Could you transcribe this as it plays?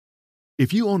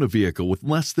If you own a vehicle with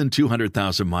less than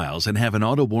 200,000 miles and have an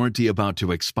auto warranty about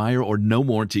to expire or no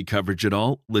warranty coverage at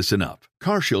all, listen up.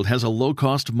 CarShield has a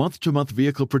low-cost month-to-month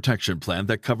vehicle protection plan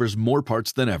that covers more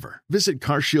parts than ever. Visit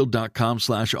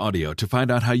carshield.com/audio to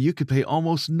find out how you could pay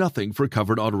almost nothing for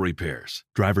covered auto repairs.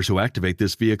 Drivers who activate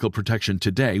this vehicle protection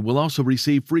today will also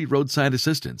receive free roadside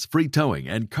assistance, free towing,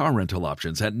 and car rental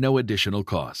options at no additional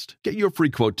cost. Get your free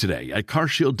quote today at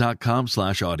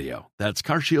carshield.com/audio. That's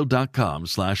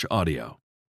carshield.com/audio.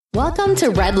 Welcome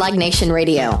to Red Leg Nation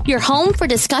Radio, your home for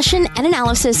discussion and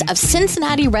analysis of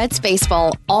Cincinnati Reds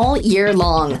baseball all year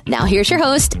long. Now here's your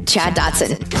host, Chad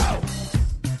Dotson.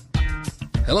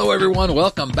 Hello, everyone.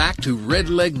 Welcome back to Red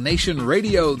Leg Nation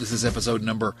Radio. This is episode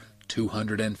number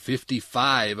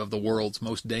 255 of the world's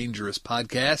most dangerous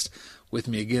podcast. With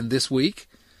me again this week,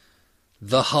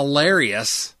 the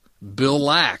hilarious Bill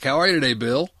Lack. How are you today,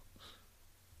 Bill?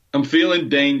 I'm feeling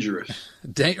dangerous.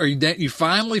 Are you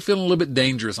finally feeling a little bit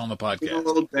dangerous on the podcast? Feeling a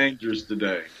little dangerous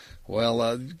today.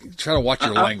 Well, try to watch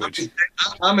your language.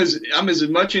 I'm as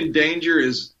much in danger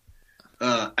as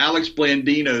Alex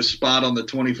Blandino's spot on the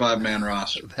 25-man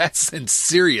roster. That's in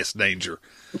serious danger.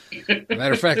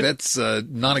 Matter of fact, that's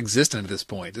non-existent at this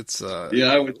point. It's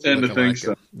I would tend to think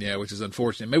so. Yeah, which is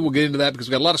unfortunate. Maybe we'll get into that because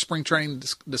we've got a lot of spring training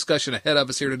discussion ahead of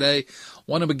us here today.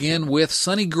 Want to begin with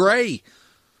Sonny Gray.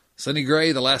 Sonny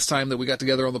Gray, the last time that we got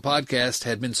together on the podcast,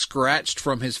 had been scratched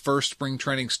from his first spring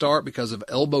training start because of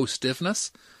elbow stiffness.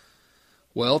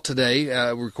 Well, today,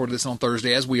 we recorded this on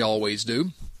Thursday, as we always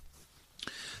do.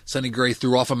 Sonny Gray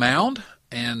threw off a mound,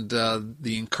 and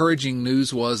the encouraging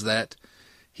news was that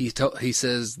he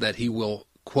says that he will,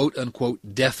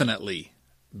 quote-unquote, definitely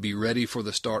be ready for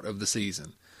the start of the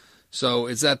season. So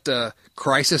is that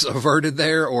crisis averted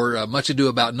there, or much ado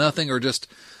about nothing, or just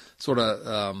sort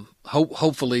of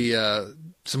hopefully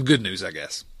some good news, I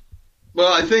guess?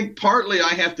 Well, I think partly I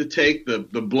have to take the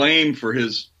blame for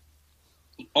his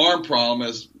arm problem.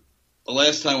 As the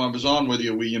last time I was on with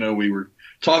you, we were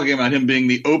talking about him being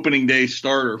the opening day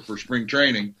starter for spring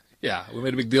training. Yeah, we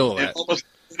made a big deal of that.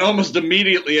 And almost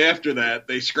immediately after that,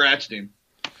 they scratched him.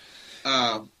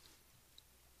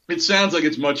 It sounds like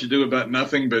it's much ado about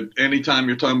nothing, but anytime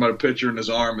you're talking about a pitcher and his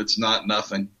arm, it's not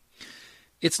nothing.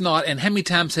 It's not, and how many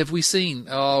times have we seen?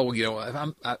 A little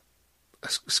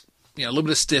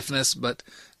bit of stiffness, but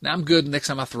now I'm good. Next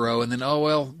time I throw, and then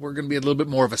we're going to be a little bit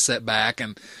more of a setback,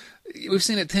 and we've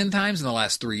seen it 10 times in the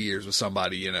last 3 years with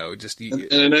somebody. And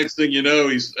the next thing you know,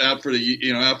 he's out for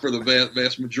the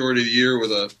vast majority of the year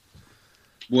with a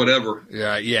whatever.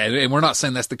 Yeah, and we're not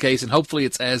saying that's the case, and hopefully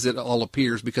it's as it all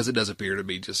appears, because it does appear to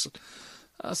be just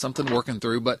something working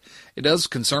through. But it does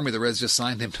concern me the Reds just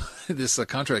signed him to this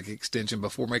contract extension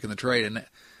before making the trade, and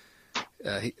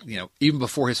even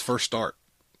before his first start,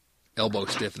 elbow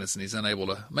stiffness, and he's unable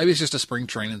to. Maybe it's just a spring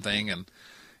training thing, and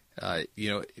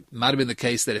it might have been the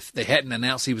case that if they hadn't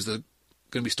announced he was going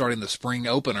to be starting the spring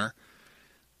opener,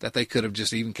 that they could have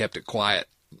just even kept it quiet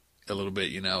a little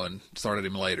bit, and started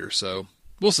him later. So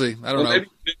we'll see. I don't know.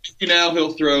 Maybe now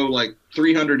he'll throw like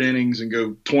 300 innings and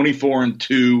go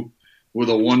 24-2. With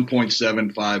a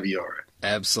 1.75 ERA.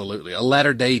 Absolutely. A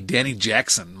latter-day Danny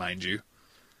Jackson, mind you.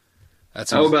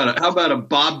 How about a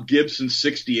Bob Gibson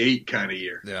 68 kind of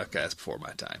year? Yeah, okay, that's before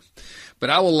my time. But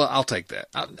I'll take that.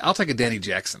 I'll take a Danny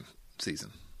Jackson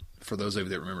season, for those of you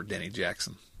that remember Danny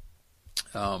Jackson.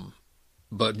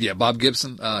 But, yeah, Bob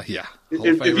Gibson, yeah.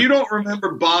 If you don't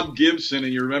remember Bob Gibson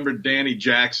and you remember Danny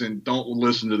Jackson, don't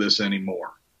listen to this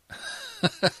anymore.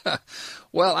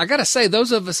 Well, I got to say,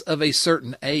 those of us of a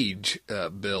certain age,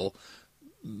 Bill,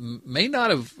 may not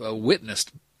have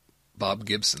witnessed Bob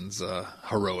Gibson's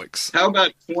heroics. How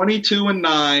about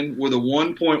 22-9 with a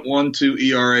 1.12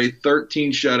 ERA,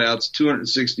 13 shutouts,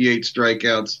 268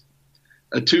 strikeouts,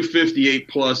 a 258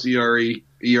 plus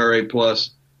ERA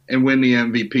plus, and win the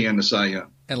MVP and the Cy Young,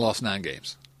 and lost 9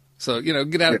 games. So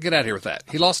get out here with that.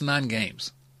 He lost 9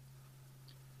 games.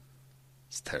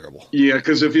 It's terrible. Yeah,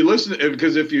 because if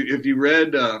you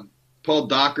read Paul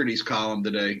Doherty's column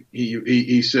today,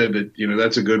 he said that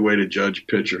that's a good way to judge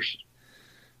pitchers.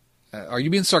 Are you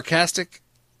being sarcastic?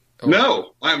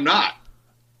 No, I'm not.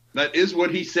 That is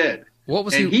what he said.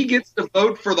 He gets to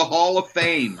vote for the Hall of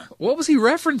Fame. What was he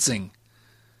referencing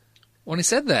when he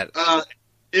said that?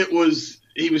 He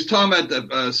was talking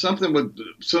about something with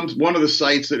one of the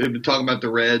sites that had been talking about the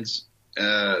Reds,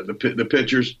 the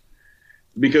pitchers.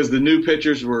 Because the new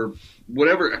pitchers were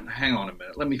whatever. Hang on a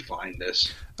minute. Let me find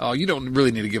this. Oh, you don't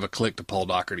really need to give a click to Paul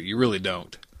Doherty. You really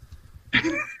don't.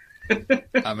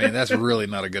 I mean, that's really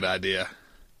not a good idea.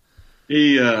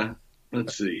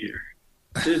 Let's see here.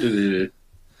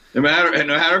 No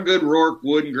matter good Rourke,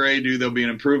 Wood, and Gray do, there'll be an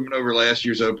improvement over last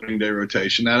year's opening day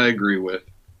rotation. That I agree with.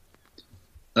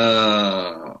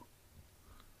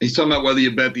 He's talking about whether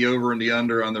you bet the over and the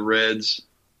under on the Reds.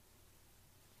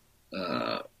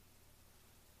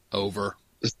 Over.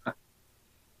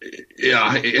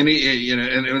 Yeah, and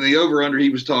the over under he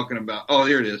was talking about. Oh,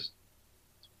 here it is.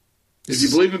 If you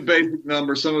believe in basic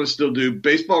numbers, some of us still do.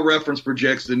 Baseball Reference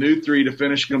projects the new three to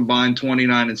finish combined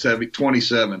 29 and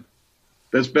 27.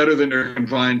 That's better than their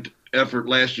combined effort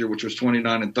last year, which was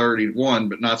 29 and 31,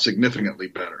 but not significantly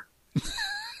better.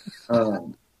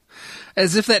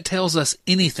 As if that tells us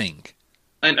anything.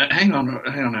 And hang on.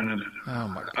 Oh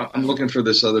my God. I'm looking for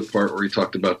this other part where he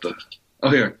talked about the. Oh,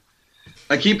 here.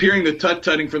 I keep hearing the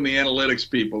tut-tutting from the analytics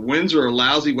people. Wins are a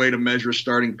lousy way to measure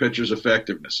starting pitchers'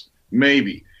 effectiveness.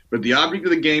 Maybe. But the object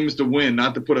of the game is to win,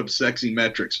 not to put up sexy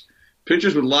metrics.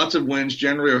 Pitchers with lots of wins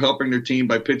generally are helping their team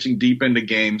by pitching deep into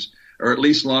games, or at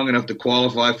least long enough to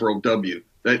qualify for a W.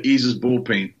 That eases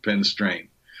bullpen strain.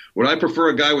 Would I prefer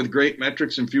a guy with great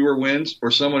metrics and fewer wins, or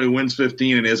someone who wins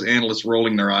 15 and has analysts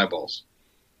rolling their eyeballs?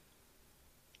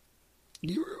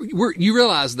 You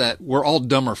realize that we're all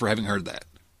dumber for having heard that.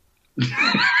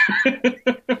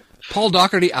 Paul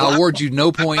Daugherty, I award you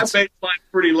no points. My baseline's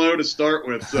pretty low to start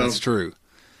with. So. That's true.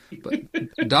 But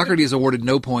Daugherty is awarded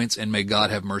no points, and may God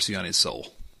have mercy on his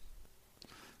soul.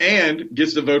 And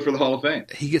gets to vote for the Hall of Fame.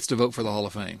 He gets to vote for the Hall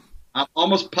of Fame. I'm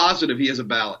almost positive he has a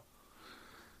ballot.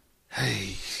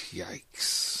 Hey,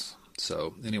 yikes.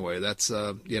 So, anyway, that's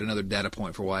yet another data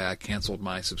point for why I canceled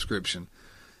my subscription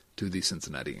to the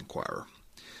Cincinnati Enquirer.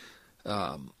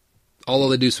 Although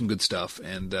they do some good stuff,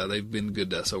 and they've been good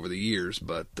to us over the years,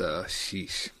 but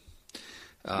sheesh.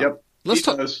 Yep.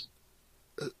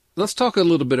 Let's talk a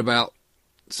little bit about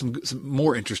some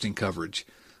more interesting coverage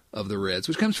of the Reds,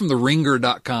 which comes from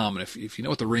theringer.com. And if you know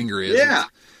what the Ringer is, yeah,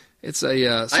 it's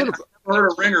a sort of. I've never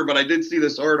heard of Ringer, but I did see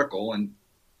this article. And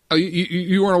oh,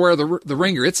 you weren't aware of the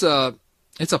Ringer? It's a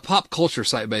pop culture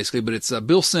site basically, but it's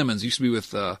Bill Simmons used to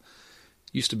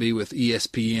be with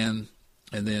ESPN,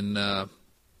 and then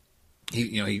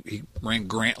he ran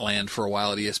Grantland for a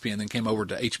while at ESPN, then came over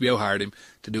to HBO, hired him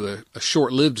to do a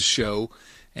short-lived show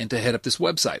and to head up this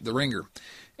website, The Ringer.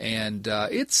 And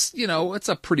it's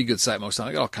a pretty good site most of the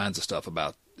time. They got all kinds of stuff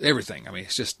about everything. I mean,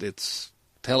 it's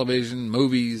television,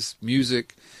 movies,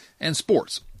 music, and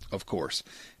sports, of course.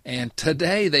 And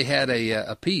today they had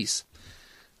a piece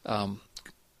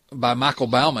by Michael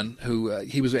Baumann, who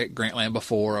he was at Grantland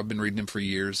before. I've been reading him for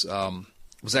years.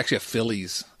 Was actually a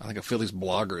Phillies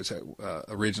blogger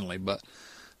originally. But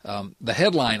the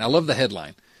headline, I love the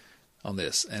headline on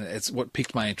this, and it's what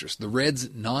piqued my interest. The Reds'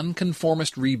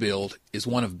 nonconformist rebuild is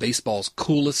one of baseball's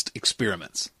coolest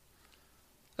experiments.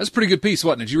 That's a pretty good piece,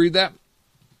 wasn't it? Did you read that?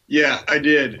 Yeah, I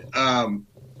did. And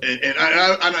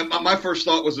my first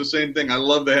thought was the same thing. I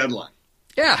love the headline.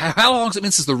 Yeah, how long has it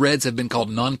been since the Reds have been called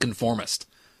nonconformist?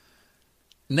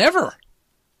 Never.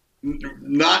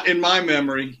 Not in my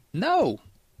memory. No.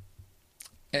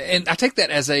 And I take that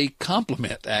as a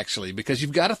compliment, actually, because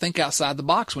you've got to think outside the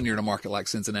box when you're in a market like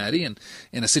Cincinnati and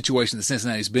in a situation that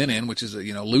Cincinnati's been in, which is,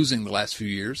 losing the last few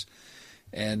years.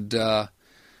 And the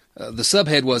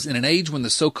subhead was, in an age when the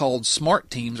so-called smart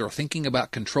teams are thinking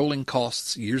about controlling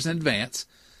costs years in advance,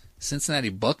 Cincinnati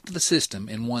bucked the system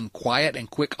in one quiet and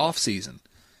quick offseason.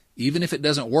 Even if it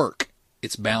doesn't work,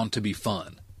 it's bound to be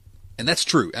fun. And that's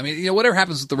true. I mean, whatever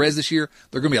happens with the Reds this year,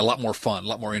 they're going to be a lot more fun, a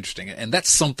lot more interesting. And that's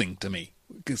something to me,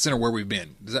 consider where we've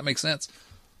been. Does that make sense?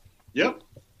 Yep.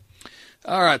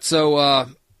 All right. So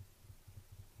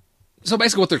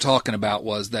basically what they're talking about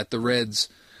was that the Reds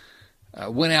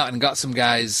went out and got some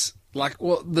guys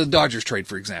the Dodgers trade,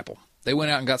 for example. They went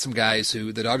out and got some guys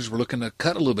who the Dodgers were looking to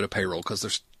cut a little bit of payroll because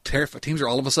they're terrified. Teams are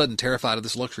all of a sudden terrified of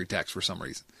this luxury tax for some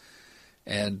reason.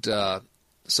 And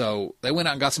so they went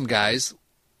out and got some guys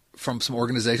from some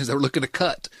organizations that were looking to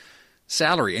cut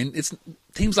salary. And it's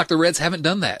teams like the Reds haven't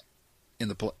done that in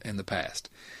the past.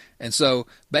 And so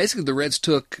basically the Reds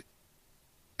took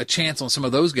a chance on some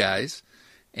of those guys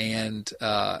and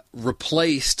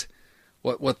replaced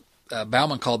what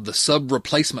Baumann called the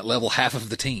sub-replacement level half of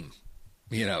the team.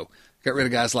 Got rid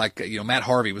of guys like, Matt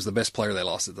Harvey was the best player they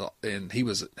lost, and he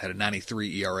had a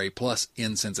 93 ERA plus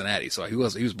in Cincinnati, so he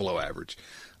was below average.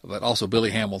 But also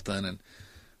Billy Hamilton, and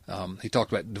he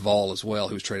talked about Duvall as well,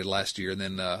 who was traded last year, and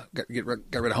then got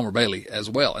rid of Homer Bailey as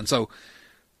well. And so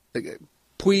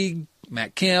Puig,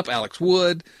 Matt Kemp, Alex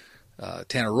Wood,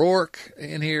 Tanner Rourke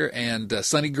in here, and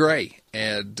Sonny Gray,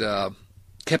 and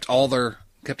kept all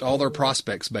their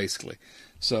prospects basically.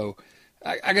 So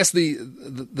I guess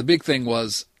the big thing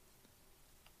was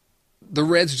the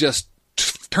Reds just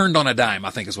turned on a dime,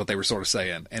 I think is what they were sort of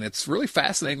saying. And it's really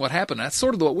fascinating what happened. That's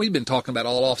sort of what we've been talking about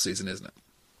all offseason, isn't it?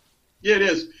 Yeah, it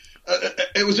is.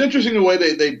 It was interesting the way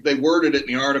they worded it in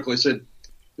the article. They said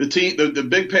the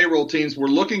big payroll teams were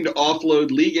looking to offload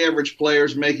league average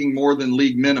players making more than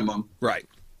league minimum. Right.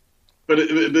 But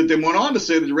they went on to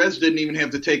say that the Reds didn't even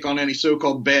have to take on any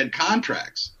so-called bad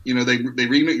contracts. You know, they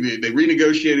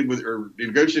renegotiated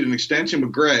negotiated an extension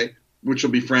with Gray, which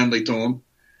will be friendly to him.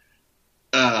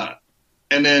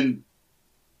 And then,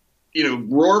 you know,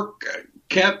 Rourke,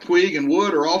 Kemp, Puig, and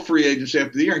Wood are all free agents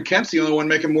after the year, and Kemp's the only one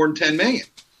making more than $10 million.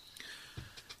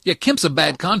 Yeah, Kemp's a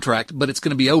bad contract, but it's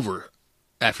going to be over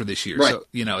after this year. Right. So,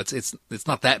 you know, it's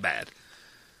not that bad.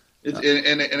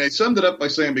 And I summed it up by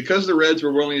saying because the Reds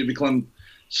were willing to become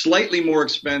slightly more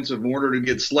expensive in order to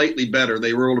get slightly better,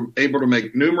 they were able to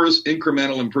make numerous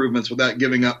incremental improvements without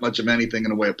giving up much of anything in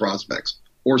the way of prospects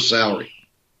or salary.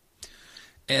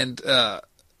 And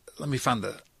let me find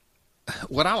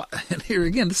and here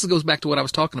again, this goes back to what I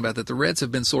was talking about, that the Reds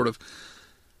have been sort of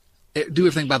do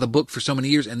everything by the book for so many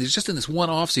years, and there's just in this one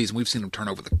offseason we've seen them turn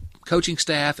over the coaching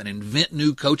staff and invent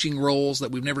new coaching roles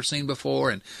that we've never seen before,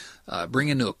 and bring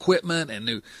in new equipment and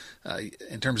new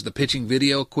in terms of the pitching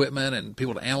video equipment and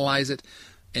people to analyze it,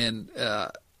 and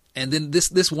then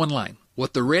this one line: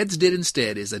 what the Reds did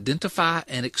instead is identify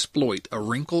and exploit a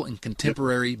wrinkle in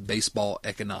contemporary baseball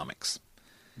economics.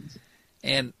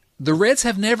 And the Reds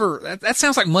have never. That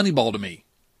sounds like Moneyball to me.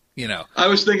 You know, I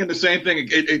was thinking the same thing.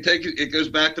 It goes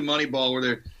back to Moneyball,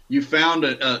 where you found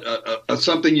a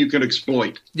something you can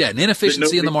exploit. Yeah, an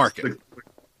inefficiency in the market.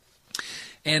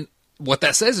 And what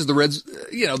that says is the Reds.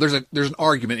 You know, there's an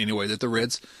argument anyway that the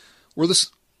Reds were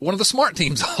one of the smart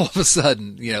teams all of a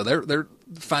sudden. You know, they're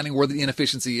finding where the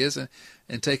inefficiency is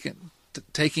and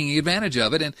taking advantage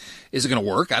of it. And is it going to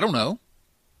work? I don't know,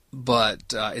 but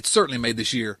it's certainly made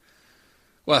this year.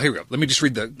 Well, here we go. Let me just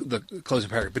read the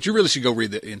closing paragraph. But you really should go read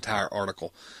the entire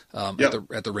article at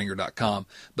theringer.com.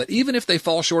 But even if they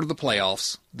fall short of the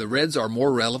playoffs, the Reds are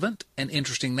more relevant and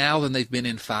interesting now than they've been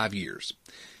in 5 years.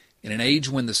 In an age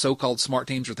when the so-called smart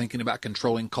teams are thinking about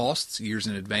controlling costs years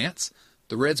in advance,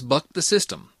 the Reds bucked the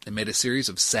system and made a series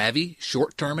of savvy,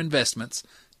 short-term investments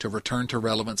to return to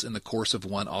relevance in the course of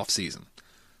one off-season.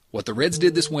 What the Reds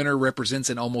did this winter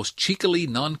represents an almost cheekily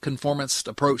nonconformist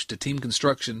approach to team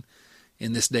construction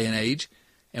in this day and age,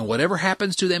 and whatever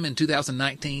happens to them in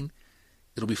 2019,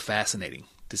 it'll be fascinating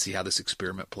to see how this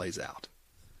experiment plays out.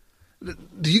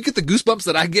 Do you get the goosebumps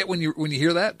that I get when you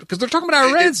hear that? Because they're talking about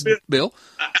our Reds, Bill.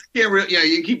 Yeah,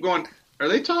 you keep going. Are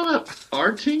they talking about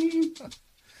our team?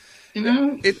 You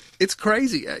know, it's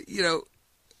crazy. You know,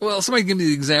 well, somebody give me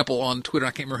the example on Twitter.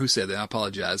 I can't remember who said that. I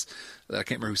apologize that I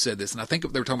can't remember who said this. And I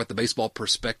think they were talking about the Baseball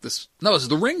Prospectus. No, it was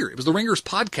The Ringer. It was The Ringer's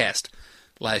podcast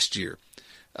last year.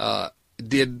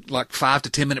 Did like 5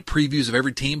 to 10 minute previews of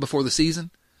every team before the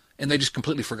season, and they just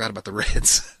completely forgot about the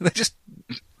Reds. They just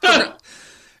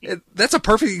that's a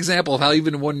perfect example of how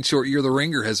even in one short year, The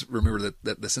Ringer has remembered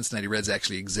that the Cincinnati Reds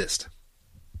actually exist.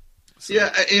 So.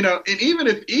 Yeah, you know, and even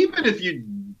if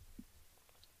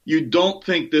you don't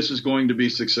think this is going to be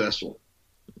successful,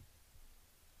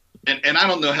 and I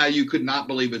don't know how you could not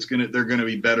believe they're going to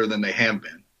be better than they have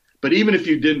been. But even if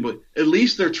you didn't believe, at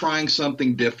least they're trying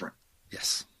something different.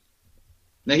 Yes.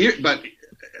 Now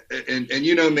and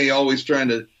you know me, always trying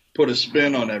to put a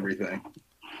spin on everything.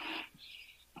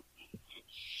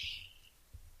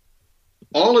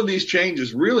 All of these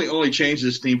changes really only change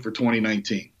this team for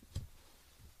 2019.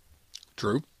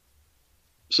 True.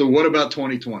 So what about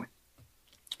 2020?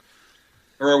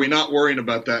 Or are we not worrying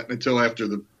about that until after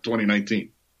the 2019?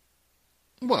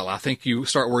 Well, I think you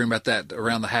start worrying about that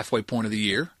around the halfway point of the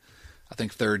year. I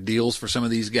think if there are deals for some of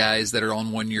these guys that are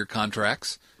on 1-year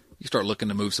contracts, you start looking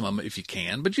to move some of them if you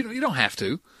can, but you don't have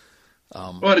to.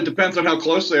 Well, it depends on how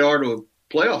close they are to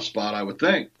a playoff spot, I would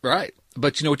think. Right.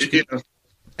 But you know what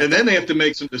and then they have to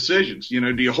make some decisions. You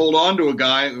know, do you hold on to a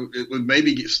guy who would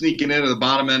maybe get sneaking into the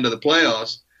bottom end of the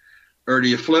playoffs, or do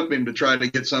you flip him to try to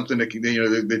get something that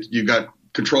you got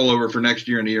control over for next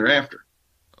year and the year after?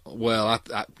 Well,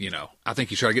 I think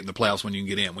you try to get in the playoffs when you can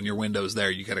get in. When your window's there,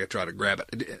 you got to try to grab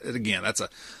it. Again, that's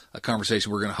a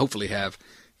conversation we're going to hopefully have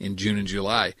in June and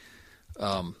July.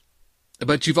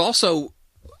 But you've also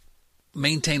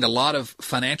maintained a lot of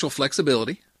financial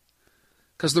flexibility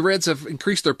because the Reds have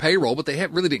increased their payroll, but they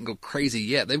really didn't go crazy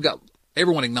yet.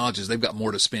 Everyone acknowledges they've got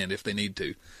more to spend if they need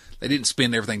to. They didn't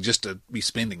spend everything just to be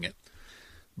spending it.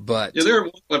 But yeah, they're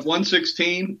at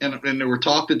 116, and there were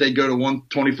talk that they'd go to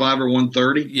 125 or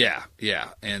 130. Yeah.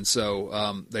 And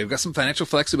so they've got some financial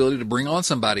flexibility to bring on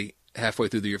somebody halfway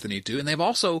through the year if they need to. And they've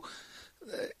also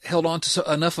held on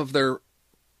to enough of their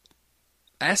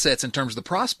assets in terms of the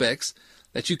prospects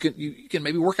that you can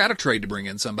maybe work out a trade to bring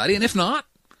in somebody. And if not,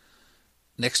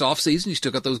 next offseason, you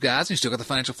still got those guys and you still got the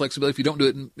financial flexibility. If you don't do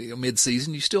it in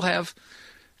mid-season, you still have,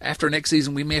 after next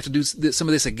season, we may have to do some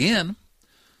of this again,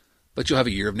 but you'll have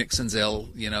a year of Nick Senzel.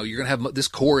 You're going to have, this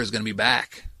core is going to be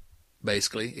back,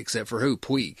 basically, except for who?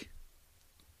 Puig.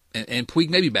 And Puig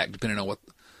may be back, depending on what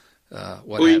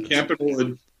Puig, happens. Kemp, and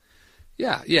Wood.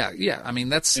 Yeah. I mean,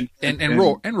 that's, and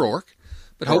Rourke. Rourke.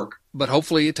 But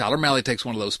hopefully Tyler Mahle takes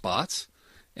one of those spots.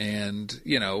 And,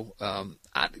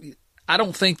 I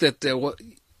don't think that,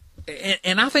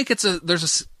 and I think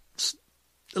there's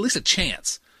at least a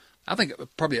chance. I think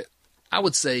probably, I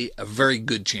would say a very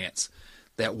good chance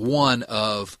that one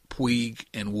of Puig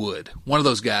and Wood, one of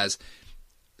those guys,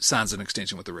 signs an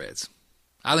extension with the Reds.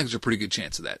 I think there's a pretty good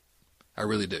chance of that. I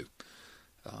really do.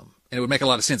 And it would make a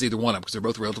lot of sense, either one of them, because they're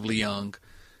both relatively young.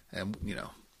 And,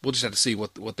 we'll just have to see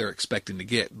what they're expecting to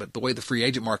get. But the way the free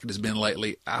agent market has been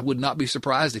lately, I would not be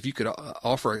surprised if you could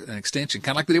offer an extension,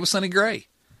 kind of like they did with Sonny Gray,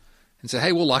 and say,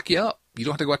 hey, we'll lock you up. You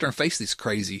don't have to go out there and face this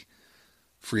crazy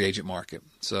free agent market.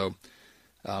 So,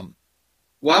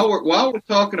 while we're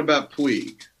talking about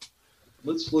Puig,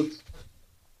 let's look.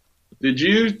 Did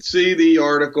you see the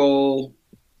article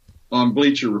on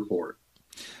Bleacher Report?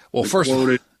 Well, first,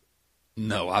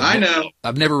 no, I know.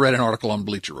 I've never read an article on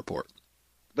Bleacher Report.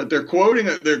 But they're quoting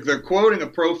a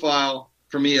profile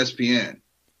from ESPN.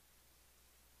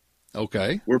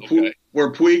 Okay. Where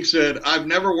Puig said, "I've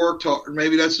never worked hard.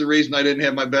 Maybe that's the reason I didn't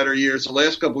have my better years. The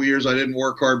last couple of years I didn't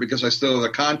work hard because I still have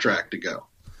a contract to go.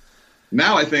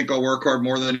 Now I think I'll work hard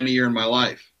more than any year in my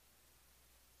life."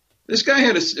 This guy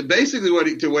had basically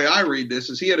the way I read this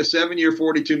is he had a 7-year,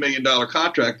 $42 million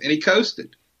contract and he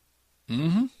coasted.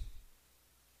 Mm-hmm.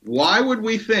 Why would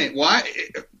we think? Why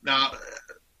now?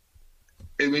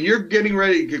 When you're getting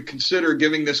ready to consider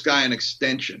giving this guy an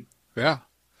extension. Yeah.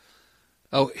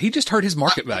 Oh, he just hurt his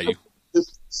market value.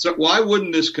 So why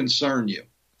wouldn't this concern you?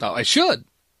 Oh, it should.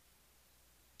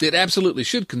 It absolutely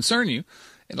should concern you.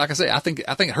 And like I say, I think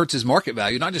it hurts his market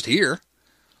value, not just here,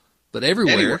 but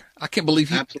everywhere. Anywhere. I can't believe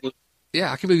he. Absolutely. Yeah,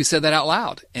 I can't believe he said that out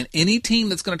loud. And any team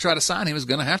that's going to try to sign him is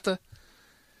going to have to.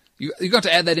 You're going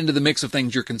to add that into the mix of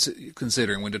things you're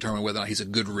considering when determining whether or not he's a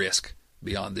good risk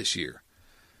beyond this year.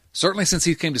 Certainly since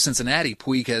he came to Cincinnati,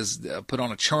 Puig has put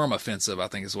on a charm offensive, I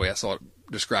think is the way I saw it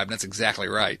described. And that's exactly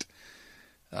right.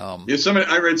 I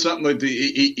read something like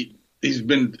he's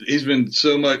been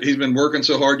working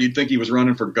so hard you'd think he was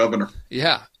running for governor.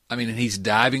 Yeah. I mean, and he's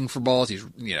diving for balls. He's,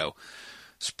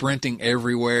 sprinting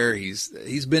everywhere.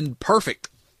 He's been perfect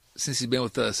since he's been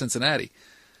with Cincinnati.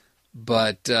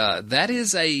 But that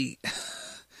is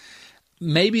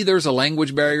maybe there's a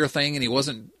language barrier thing, and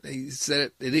he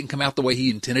said it didn't come out the way he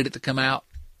intended it to come out.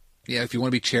 Yeah, if you want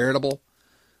to be charitable.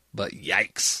 But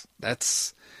yikes.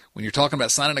 That's, when you're talking about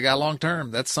signing a guy long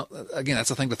term, that's a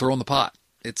thing to throw in the pot.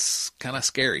 It's kind of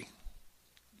scary.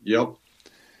 Yep.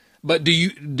 But do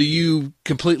you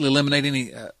completely eliminate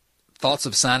any thoughts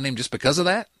of signing him just because of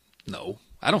that? No,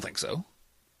 I don't think so.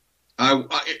 No,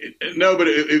 but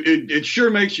it sure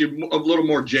makes you a little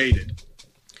more jaded.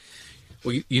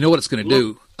 Well, you know what it's going to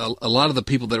do? A lot of the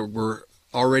people that were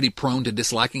already prone to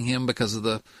disliking him because of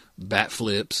the bat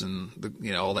flips and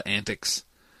all the antics.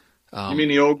 You mean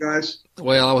the old guys?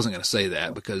 Well, I wasn't going to say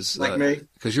that because like me,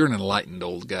 because you're an enlightened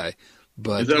old guy.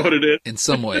 But is that what it is? In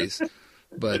some ways,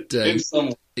 but in some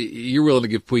ways. You're willing to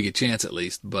give Puig a chance at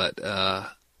least. But I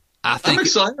think I'm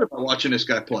excited about watching this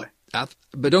guy play.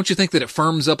 But don't you think that it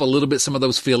firms up a little bit some of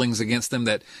those feelings against them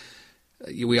that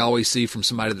we always see from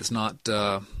somebody that's not,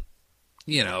 the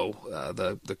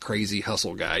crazy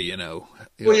hustle guy,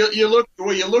 Well, you look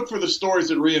for the stories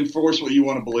that reinforce what you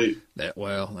want to believe. That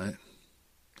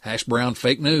hash brown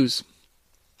fake news.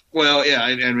 Well, yeah,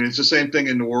 I mean it's the same thing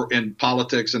in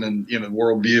politics and in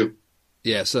worldview.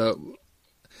 Yeah, so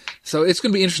it's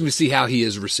going to be interesting to see how he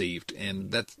is received,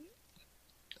 and that's.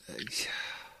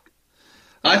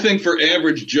 I think for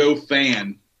average Joe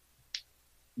fan,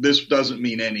 this doesn't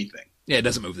mean anything. Yeah, it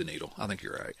doesn't move the needle. I think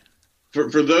you're right.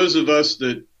 For those of us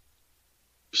that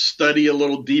study a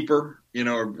little deeper,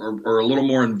 or a little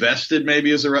more invested,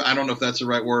 maybe I don't know if that's the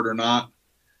right word or not.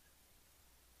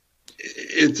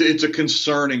 It's a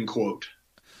concerning quote.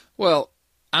 Well,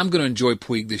 I'm going to enjoy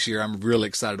Puig this year. I'm really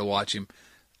excited to watch him.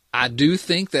 I do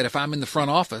think that if I'm in the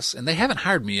front office, and they haven't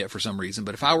hired me yet for some reason,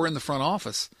 but if I were in the front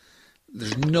office,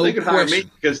 there's no they could question. Hire me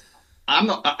because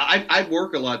I'd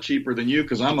work a lot cheaper than you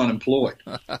because I'm unemployed.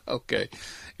 Okay,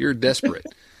 you're desperate.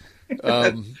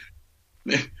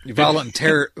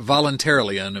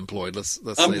 Voluntarily unemployed. Let's say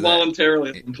that. I'm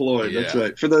voluntarily employed. Yeah. That's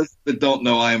right. For those that don't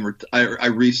know, I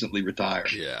recently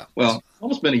retired. Yeah. Well,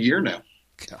 almost been a year now.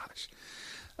 Gosh.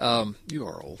 You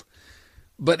are old.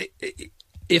 But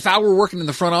if I were working in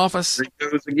the front office, There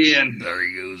he goes again. there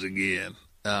he goes again.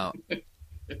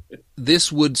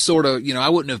 This would sort of, I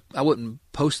wouldn't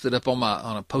post it up on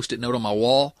a Post-it note on my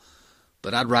wall,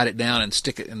 but I'd write it down and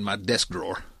stick it in my desk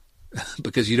drawer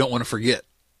because you don't want to forget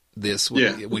this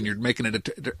when you're making it.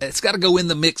 It's got to go in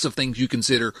the mix of things you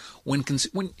consider when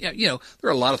there are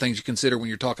a lot of things you consider when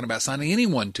you're talking about signing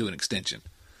anyone to an extension.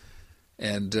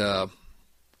 And, the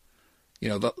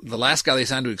last guy they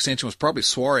signed to an extension was probably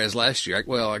Suarez last year.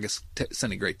 I guess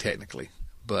Sonny Gray technically,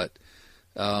 but,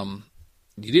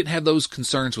 you didn't have those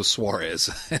concerns with Suarez.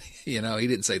 He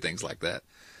didn't say things like that.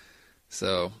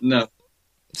 So, No.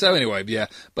 So anyway, yeah.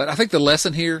 But I think the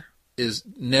lesson here is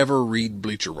never read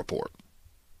Bleacher Report.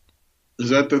 Is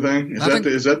that the thing?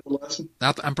 Is that the lesson?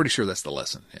 I'm pretty sure that's the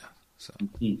lesson. Yeah. So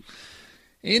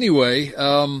anyway,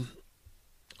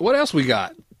 what else we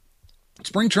got?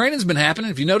 Spring training's been happening.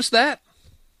 Have you noticed that?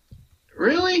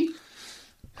 Really?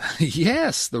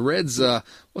 Yes. The Reds,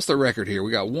 what's the record here?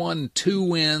 We got 2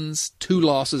 wins, 2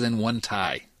 losses, and 1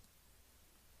 tie.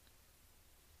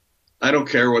 I don't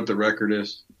care what the record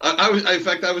is. In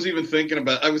fact, I was thinking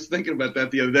about that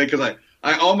the other day because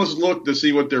I almost looked to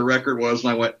see what their record was,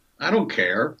 and I went, I don't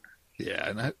care. Yeah,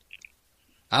 and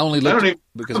I only looked I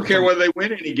don't care whether they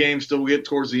win any games till we get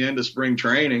towards the end of spring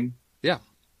training. Yeah.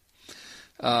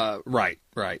 Right.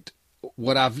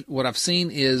 What I've seen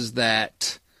is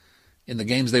that in the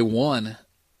games they won,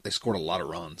 they scored a lot of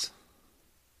runs.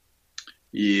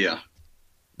 Yeah.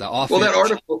 The offense.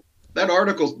 Well, that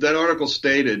article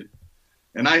stated,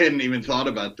 and I hadn't even thought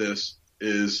about this,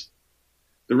 is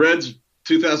the Reds'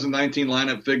 2019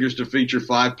 lineup figures to feature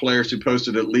 5 players who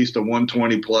posted at least a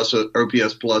 120 plus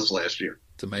OPS plus last year.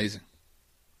 It's amazing.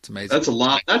 That's a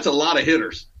lot. That's a lot of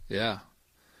hitters. Yeah.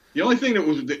 The only thing that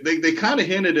was they kind of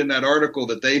hinted in that article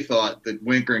that they thought that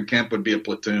Winker and Kemp would be a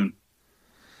platoon,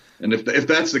 and if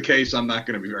that's the case, I'm not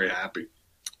going to be very happy.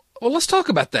 Well, let's talk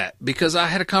about that because I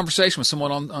had a conversation with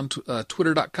someone on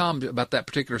Twitter.com about that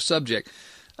particular subject.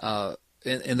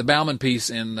 In the Bauman piece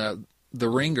in The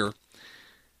Ringer,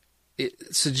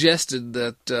 it suggested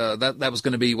that that was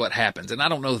going to be what happens. And I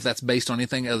don't know if that's based on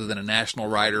anything other than a national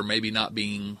writer maybe not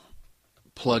being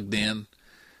plugged in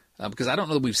because I don't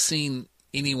know that we've seen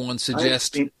anyone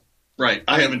suggest. I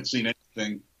haven't seen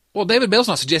anything. Well, David Bell's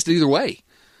not suggested either way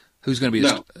who's going to be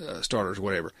a starter or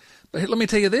whatever. But let me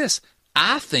tell you this.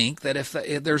 I think that if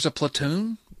there's a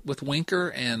platoon with Winker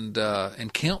and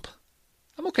Kemp,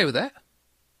 I'm okay with that.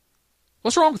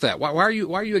 What's wrong with that? Why are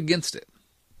you against it?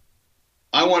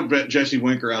 I want Jesse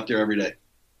Winker out there every day.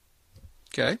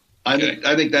 Okay. I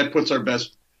think that puts our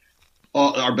best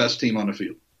team on the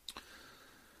field.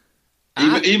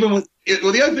 Even with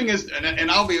the other thing is, and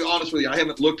I'll be honest with you, I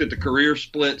haven't looked at the career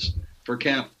splits for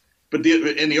Kemp, but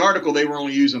in the article they were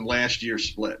only using last year's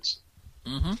splits.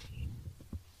 Mm-hmm.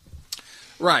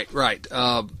 Right.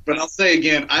 But I'll say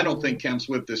again, I don't think Kemp's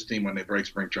with this team when they break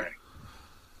spring training.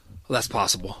 Well, that's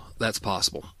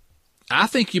possible. I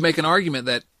think you make an argument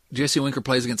that Jesse Winker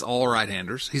plays against all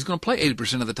right-handers. He's going to play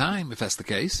 80% of the time if that's the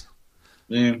case.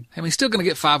 Yeah. I mean, he's still going to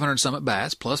get 500 some at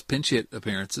bats, plus pinch hit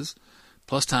appearances,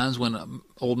 plus times when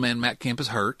old man Matt Kemp is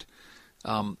hurt.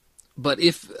 But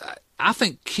I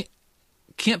think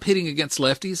Kemp hitting against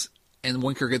lefties and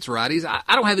Winker gets righties,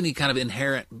 I don't have any kind of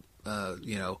inherent,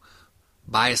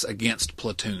 bias against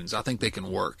platoons. I think they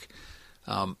can work.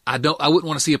 I wouldn't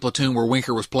want to see a platoon where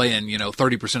Winker was playing,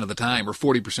 30% of the time or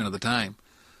 40% of the time.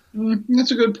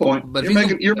 That's a good point. But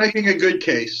you're making a good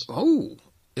case. Oh,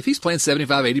 if he's playing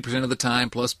 75, 80% of the time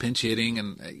plus pinch hitting,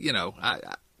 and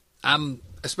I'm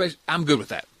good with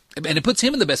that. And it puts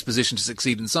him in the best position to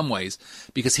succeed in some ways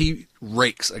because he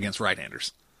rakes against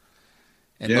right-handers.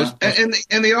 And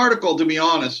the article, to be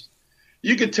honest,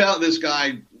 you could tell this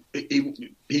guy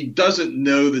he doesn't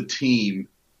know the team.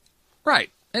 Right.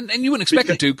 And you wouldn't expect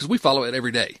him to because we follow it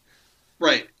every day.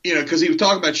 Right. Because he was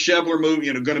talking about Schebler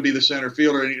moving, going to be the center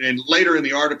fielder. And later in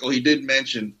the article, he did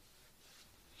mention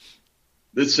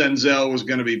that Senzel was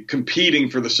going to be competing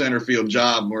for the center field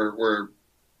job where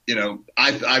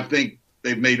I think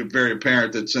they've made it very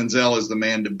apparent that Senzel is the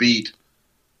man to beat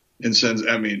in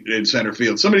center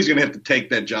field. Somebody's going to have to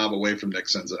take that job away from Nick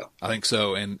Senzel. I think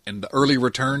so. And the early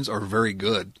returns are very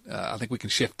good. I think we can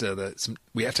shift to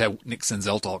we have to have Nick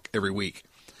Senzel talk every week.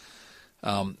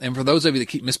 And for those of you that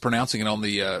keep mispronouncing it on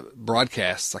the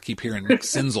broadcasts, I keep hearing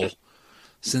Senzel.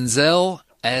 Senzel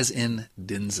as in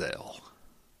Denzel.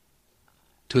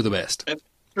 Two of the best. And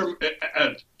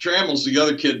Trammell's the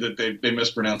other kid that they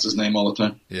mispronounce his name all the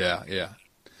time. Yeah.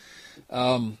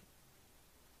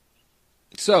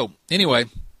 So, anyway,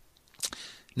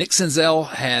 Nick Senzel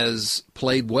has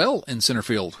played well in center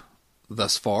field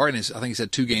thus far, and I think he's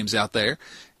had 2 games out there,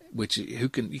 which you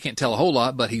can't tell a whole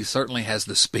lot, but he certainly has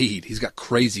the speed. He's got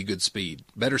crazy good speed,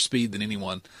 better speed than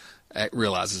anyone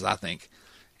realizes, I think.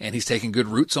 And he's taking good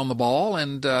routes on the ball,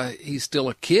 and he's still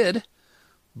a kid,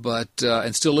 but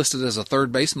and still listed as a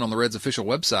third baseman on the Reds official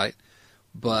website,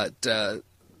 but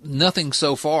nothing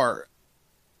so far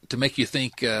to make you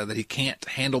think that he can't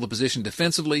handle the position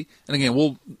defensively. And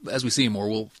again, as we see more,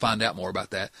 we'll find out more about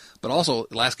that. But also,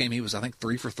 last game he was, I think,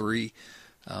 3 for 3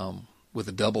 with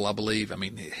a double, I believe. I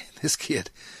mean, this kid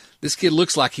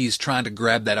looks like he's trying to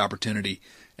grab that opportunity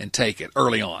and take it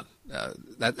early on.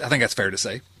 I think that's fair to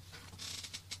say.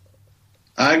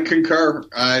 I concur.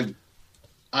 I've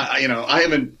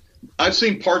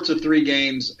seen parts of 3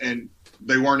 games, and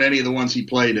they weren't any of the ones he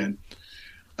played in.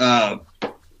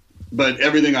 But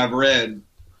everything I've read,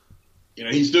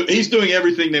 he's doing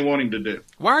everything they want him to do.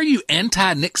 Why are you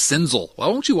anti Nick Senzel? Why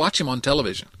won't you watch him on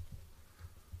television?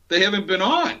 They haven't been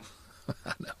on.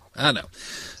 I know.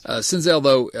 Senzel,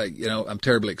 though, I'm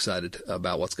terribly excited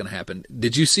about what's going to happen.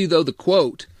 Did you see, though, the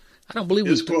quote? I don't believe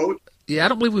his quote. Yeah, I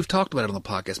don't believe we've talked about it on the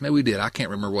podcast. Maybe we did. I can't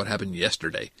remember what happened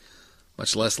yesterday,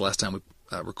 much less the last time we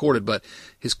recorded. But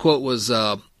his quote was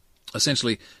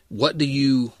essentially, "What do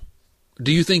you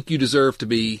think you deserve to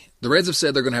be?" The Reds have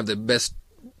said they're going to have the best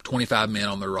 25 men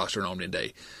on their roster on opening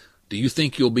day. Do you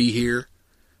think you'll be here?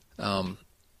 And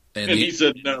he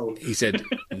said no. He said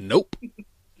nope.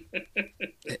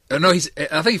 No,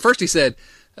 I think first he said,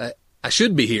 "I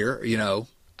should be here.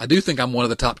 I do think I'm one of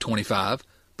the top 25,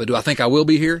 but do I think I will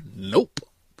be here? Nope."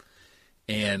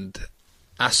 And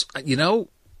I'm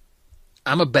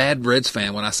a bad Reds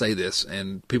fan when I say this,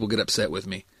 and people get upset with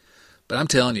me. But I'm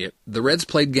telling you, the Reds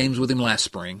played games with him last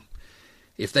spring.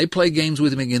 If they play games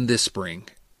with him again this spring,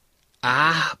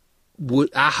 I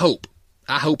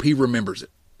hope he remembers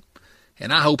it.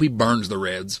 And I hope he burns the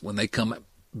Reds when they come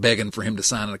begging for him to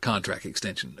sign a contract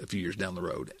extension a few years down the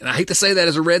road. And I hate to say that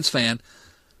as a Reds fan,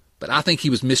 but I think he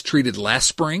was mistreated last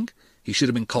spring. He should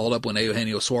have been called up when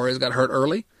Eugenio Suarez got hurt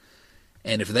early.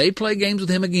 And if they play games with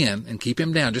him again and keep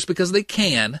him down just because they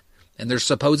can, and there's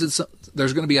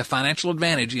going to be a financial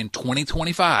advantage in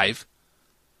 2025,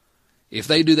 if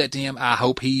they do that to him, I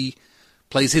hope he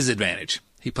plays his advantage.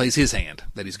 He plays his hand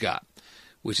that he's got,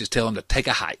 which is tell him to take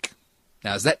a hike.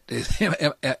 Now,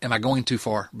 am I going too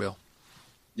far, Bill?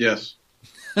 Yes.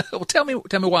 Well, tell me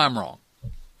why I'm wrong.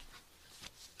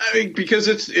 I mean, because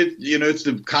it's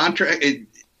the contract.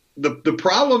 The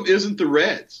problem isn't the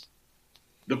Reds.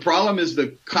 The problem is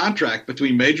the contract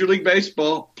between Major League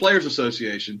Baseball Players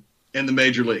Association and the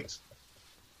major leagues.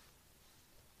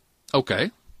 Okay.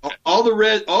 All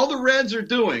the Reds are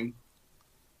doing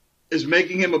is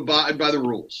making him abide by the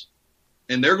rules.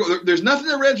 And there's nothing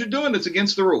the Reds are doing that's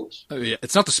against the rules. Oh, yeah.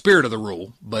 It's not the spirit of the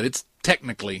rule, but it's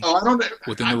technically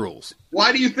within the rules.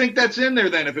 Why do you think that's in there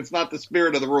then if it's not the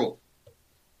spirit of the rule?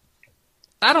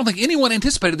 I don't think anyone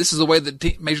anticipated this is the way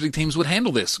that major league teams would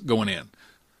handle this going in.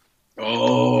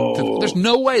 Oh. There's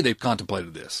no way they've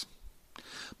contemplated this.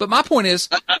 But my point is,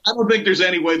 I don't think there's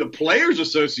any way the Players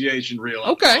Association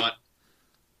realized. Okay.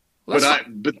 Well,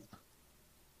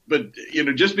 but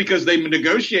just because they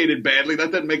negotiated badly,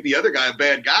 that doesn't make the other guy a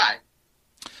bad guy.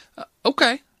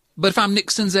 Okay. But if I'm Nick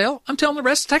Senzel, I'm telling the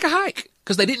rest to take a hike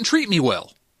because they didn't treat me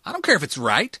well. I don't care if it's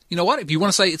right. You know what? If you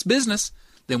want to say it's business,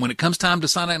 then when it comes time to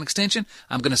sign an extension,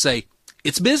 I'm going to say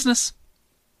it's business,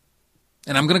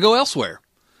 and I'm going to go elsewhere.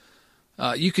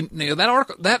 That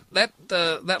article,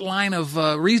 that line of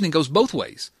reasoning goes both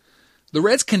ways. The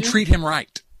Reds can treat him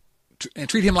right and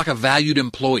treat him like a valued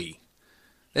employee.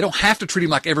 They don't have to treat him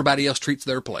like everybody else treats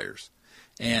their players.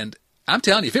 And I'm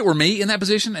telling you, if it were me in that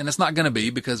position, and it's not going to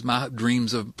be because my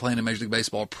dreams of playing in Major League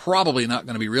Baseball are probably not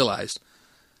going to be realized.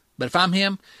 But if I'm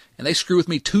him and they screw with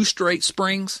me 2 straight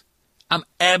springs, I'm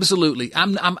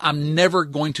never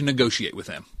going to negotiate with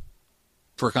them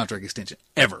for a contract extension,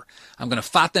 ever. I'm going to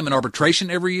fight them in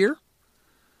arbitration every year,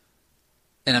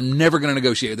 and I'm never going to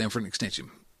negotiate with them for an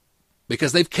extension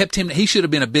because they've kept him. He should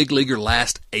have been a big leaguer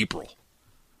last April.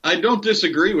 I don't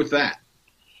disagree with that.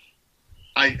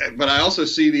 But I also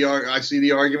see the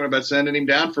argument about sending him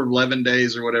down for 11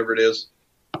 days or whatever it is.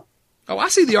 Oh, I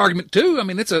see the argument too. I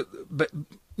mean,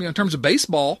 in terms of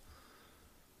baseball,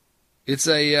 it's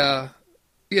they're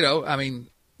in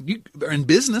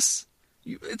business.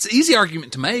 It's an easy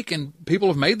argument to make, and people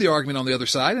have made the argument on the other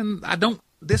side, and I don't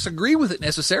disagree with it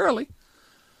necessarily.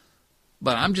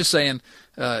 But I'm just saying,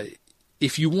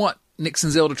 if you want Nick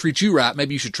Senzel to treat you right,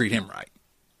 maybe you should treat him right.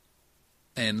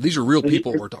 And these are real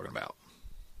people we're talking about.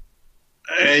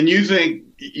 And you think,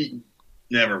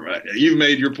 never mind. You've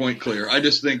made your point clear. I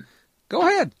just think Go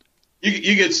ahead.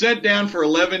 You get sent down for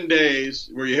 11 days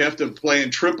where you have to play in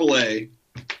AAA,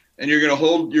 and you're going to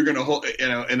hold,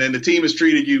 and then the team has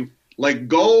treated you like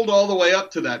gold all the way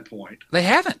up to that point. They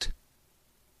haven't.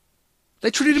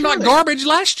 They treated him like garbage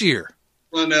last year.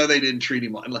 Well, no, they didn't treat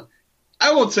him like.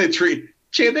 I won't say they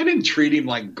didn't treat him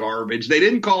like garbage. They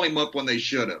didn't call him up when they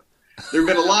should have. There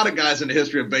have been a lot of guys in the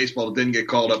history of baseball that didn't get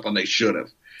called up when they should have.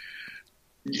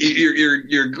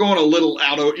 You're going a little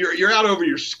you're out over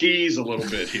your skis a little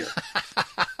bit here.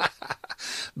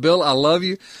 Bill, I love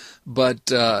you, but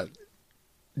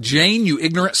Jane, you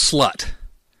ignorant slut.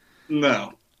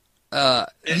 No.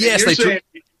 Yes, they saying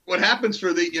what happens for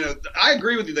I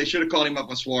agree with you. They should have called him up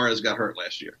when Suarez got hurt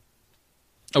last year.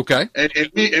 Okay.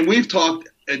 And we've talked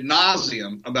ad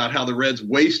nauseum about how the Reds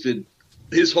wasted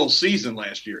his whole season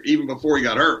last year, even before he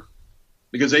got hurt,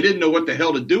 because they didn't know what the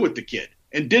hell to do with the kid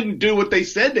and didn't do what they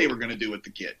said they were going to do with the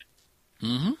kid.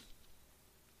 Mm-hmm.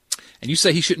 And you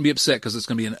say he shouldn't be upset because it's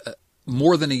going to be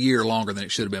more than a year longer than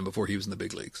it should have been before he was in the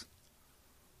big leagues.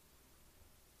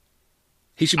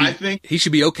 He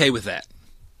should be okay with that.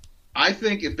 I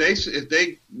think if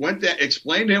they went to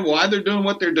explain to him why they're doing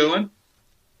what they're doing,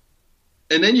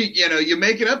 and then you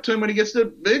make it up to him when he gets to the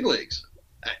big leagues,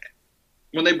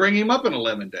 when they bring him up in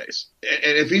 11 days.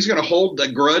 And if he's going to hold a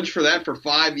grudge for that for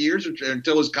 5 years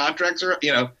until his contracts are,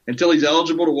 until he's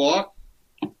eligible to walk,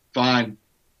 fine.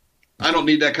 I don't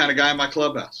need that kind of guy in my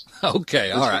clubhouse.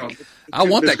 Okay, all right. I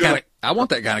want that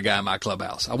kind of guy in my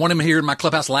clubhouse. I want him here in my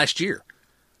clubhouse last year.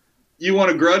 You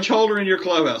want a grudge holder in your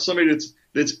clubhouse, somebody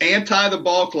that's anti the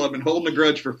ball club and holding a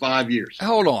grudge for 5 years.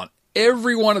 Hold on.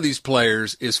 Every one of these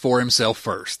players is for himself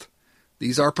first.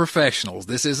 These are professionals.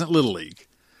 This isn't Little League.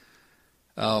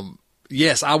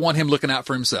 Yes, I want him looking out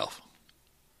for himself.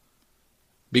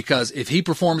 Because if he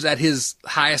performs at his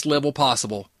highest level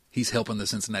possible, he's helping the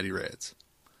Cincinnati Reds.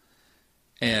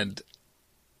 And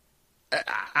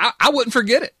I wouldn't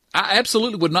forget it. I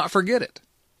absolutely would not forget it.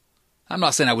 I'm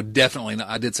not saying I would definitely not.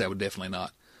 I did say I would definitely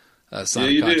not sign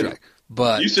a contract. Did.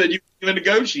 But you said you were going to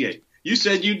negotiate. You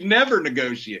said you'd never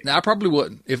negotiate. Now, I probably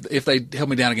wouldn't if they held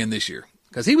me down again this year,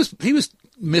 because he was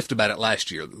miffed about it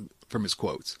last year from his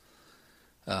quotes.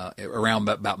 Around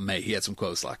about May, he had some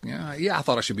quotes like, "Yeah, I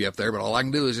thought I should be up there, but all I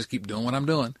can do is just keep doing what I'm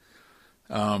doing."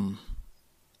 And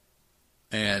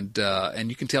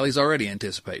you can tell he's already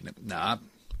anticipating it. Now,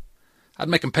 I'd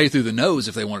make him pay through the nose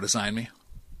if they wanted to sign me.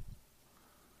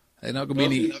 They're not going to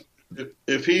be any.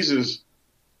 If he's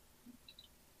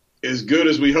as good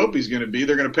as we hope he's going to be,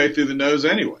 they're going to pay through the nose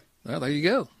anyway. Well, there you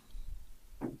go.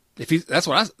 That's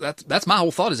my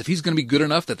whole thought is if he's going to be good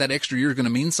enough that extra year is going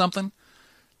to mean something,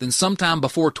 then sometime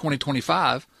before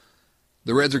 2025,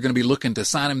 the Reds are going to be looking to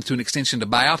sign him to an extension to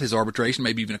buy out his arbitration,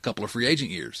 maybe even a couple of free agent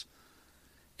years.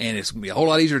 And it's going to be a whole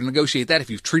lot easier to negotiate that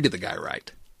if you've treated the guy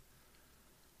right.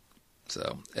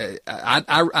 So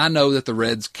I know that the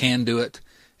Reds can do it,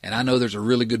 and I know there's a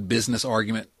really good business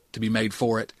argument to be made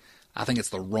for it. I think it's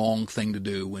the wrong thing to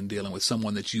do when dealing with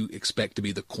someone that you expect to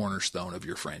be the cornerstone of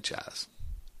your franchise.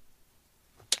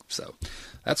 So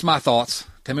that's my thoughts.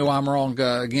 Tell me why I'm wrong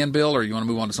again, Bill, or you want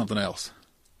to move on to something else?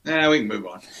 Nah, we can move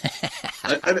on.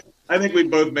 I think we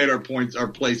both made our points, our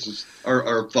places,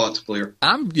 our thoughts clear.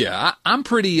 I'm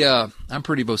pretty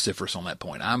vociferous on that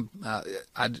point.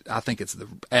 I think it's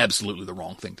absolutely the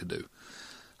wrong thing to do,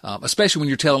 especially when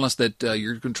you're telling us that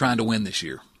you're trying to win this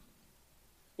year.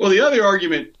 Well, the other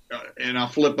argument, and I'll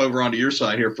flip over onto your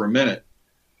side here for a minute.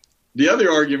 The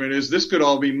other argument is this could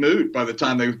all be moot by the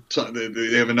time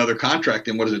they have another contract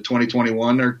in,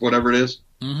 2021 or whatever it is?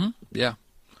 Mm-hmm. Yeah.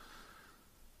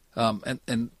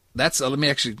 And that's, let me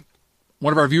actually,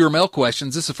 one of our viewer mail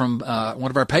questions, this is from one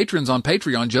of our patrons on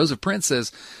Patreon, Joseph Prince,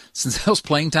 says, Senzel's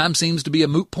playing time seems to be a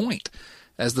moot point.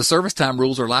 As the service time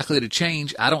rules are likely to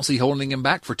change, I don't see holding him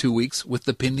back for 2 weeks with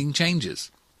the pending changes.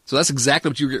 So that's exactly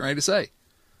what you were getting ready to say.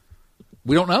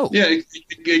 We don't know. Yeah,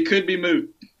 it could be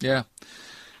moot. Yeah.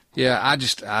 Yeah, I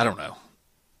don't know.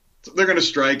 So they're going to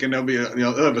strike, and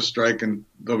they'll have a strike, and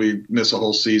they'll miss a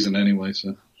whole season anyway.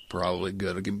 So probably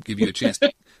good. It'll give you a chance.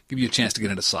 Give you a chance to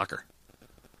get into soccer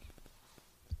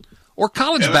or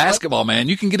college basketball. Man,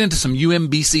 you can get into some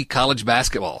UMBC college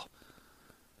basketball.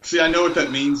 See, I know what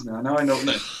that means now. Now I know.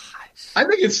 I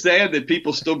think it's sad that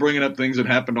people still bringing up things that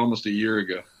happened almost a year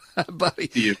ago.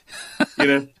 Buddy,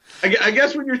 I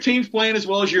guess when your team's playing as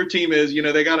well as your team is,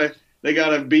 they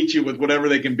gotta beat you with whatever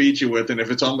they can beat you with, and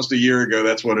if it's almost a year ago,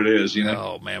 that's what it is.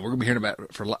 Oh man, we're gonna be hearing about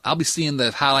it I'll be seeing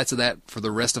the highlights of that for the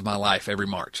rest of my life every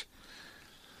March.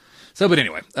 So, but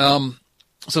anyway, so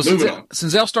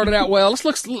Senzel started out well.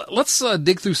 Let's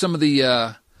dig through some of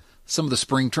the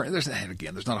spring training. There's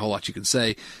not a whole lot you can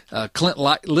say. Clint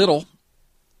Little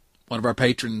one of our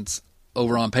patrons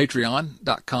over on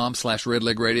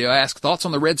patreon.com/redlegradio asked thoughts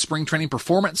on the Reds spring training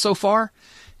performance so far.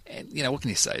 And, what can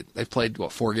you say? They've played,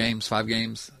 4 games, 5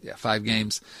 games? Yeah, 5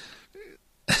 games.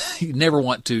 You never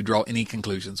want to draw any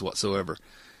conclusions whatsoever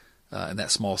in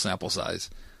that small sample size.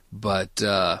 But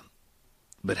hey,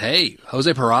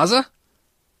 Jose Peraza?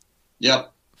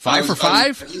 Yep. 5 for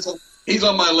 5? He's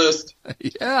on my list.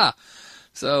 Yeah.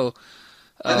 So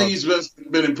I think he's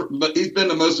been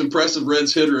the most impressive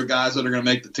Reds hitter of guys that are going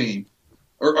to make the team.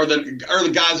 Or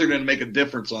the guys that are going to make a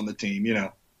difference on the team,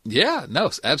 Yeah,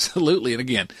 no, absolutely. And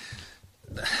again,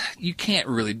 you can't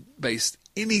really base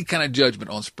any kind of judgment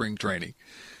on spring training.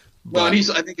 But, well,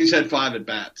 I think he's had 5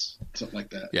 at-bats, something like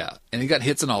that. Yeah, and he got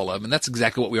hits in all of them, and that's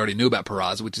exactly what we already knew about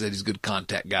Peraza, which is that he's a good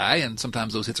contact guy, and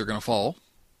sometimes those hits are going to fall.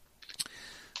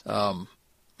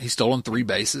 He's stolen 3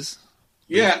 bases.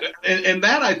 Yeah, and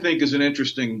that, I think, is an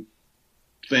interesting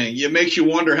thing. It makes you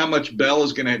wonder how much Bell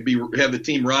is going to have the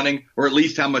team running, or at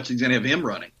least how much he's going to have him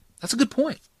running. That's a good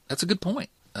point.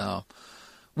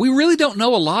 We really don't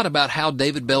know a lot about how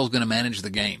David Bell is going to manage the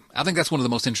game. I think that's one of the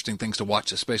most interesting things to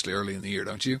watch, especially early in the year,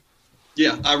 don't you?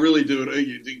 Yeah, I really do.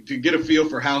 To get a feel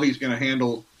for how he's going to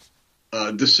handle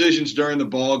decisions during the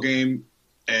ball game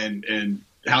and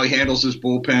how he handles his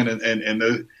bullpen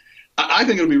and I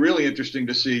think it'll be really interesting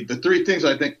to see the 3 things.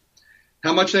 I think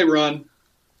how much they run,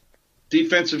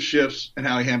 defensive shifts, and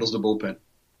how he handles the bullpen.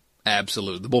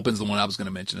 Absolutely. The bullpen's the one I was going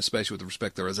to mention, especially with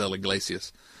respect to Raisel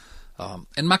Iglesias.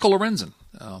 And Michael Lorenzen.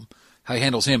 How he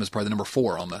handles him is probably the number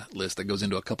 4 on the list. That goes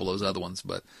into a couple of those other ones.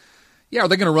 But, yeah, are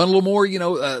they going to run a little more?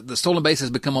 The stolen base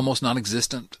has become almost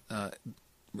non-existent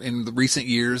in the recent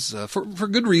years for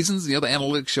good reasons. The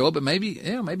analytics show up, but maybe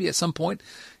at some point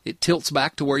it tilts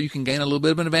back to where you can gain a little bit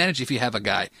of an advantage if you have a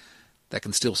guy that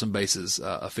can steal some bases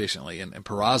efficiently. And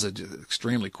Peraza,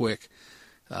 extremely quick,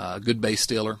 good base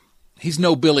stealer. He's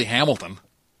no Billy Hamilton.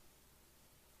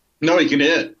 No, he can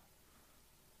hit.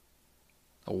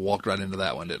 I walked right into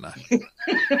that one, didn't I?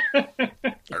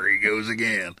 There he goes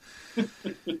again.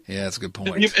 Yeah, that's a good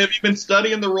point. Have you been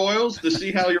studying the Royals to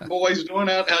see how your boy's doing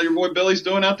how your boy Billy's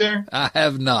doing out there? I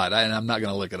have not, and I'm not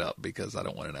going to look it up because I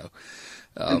don't want to know.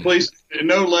 And please,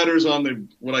 no letters on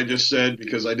what I just said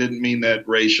because I didn't mean that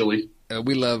racially.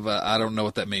 We love. I don't know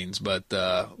what that means, but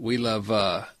we love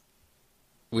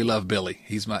Billy.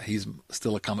 He's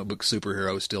still a comic book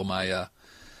superhero. Still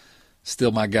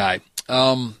my guy.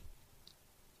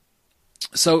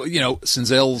 So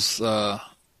Senzel's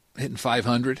hitting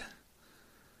 500.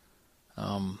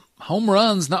 Home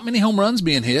runs, not many home runs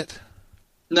being hit.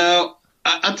 No,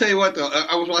 I'll tell you what, though.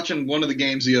 I was watching one of the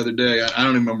games the other day. I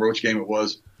don't even remember which game it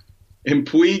was. And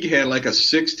Puig had like a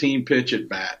 16-pitch at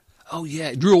bat. Oh,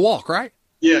 yeah. Drew a walk, right?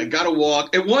 Yeah, got a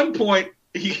walk. At one point,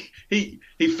 he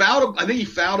fouled. I think he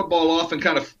fouled a ball off and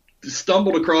kind of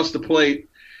stumbled across the plate.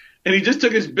 And he just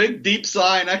took his big, deep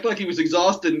sigh and acted like he was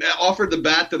exhausted and offered the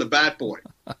bat to the bat boy.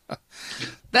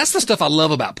 That's the stuff I love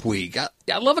about Puig.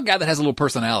 I love a guy that has a little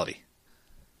personality.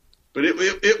 But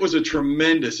it was a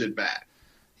tremendous at bat.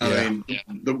 Yeah. I mean,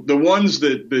 the ones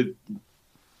that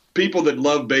people that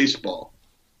love baseball.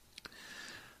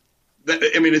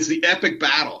 It's the epic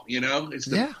battle. It's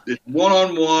it's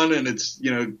 1-on-1, and it's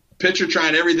pitcher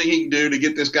trying everything he can do to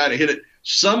get this guy to hit it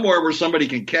somewhere where somebody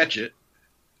can catch it.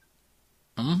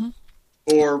 Mm-hmm.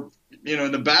 Or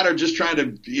the batter just trying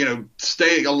to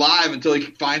stay alive until he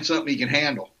can find something he can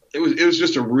handle. It was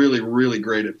just a really, really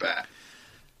great at bat.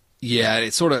 Yeah,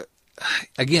 it's sort of,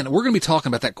 again, we're going to be talking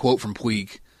about that quote from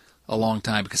Puig a long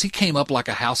time because he came up like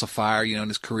a house of fire, in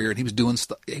his career, and he was doing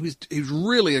stuff. He was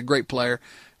really a great player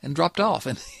and dropped off,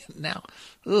 and now,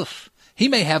 he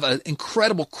may have an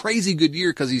incredible, crazy good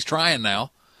year because he's trying now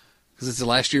because it's the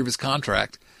last year of his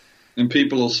contract. And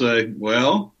people will say,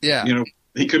 well, yeah,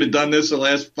 he could have done this the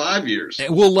last 5 years.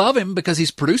 And we'll love him because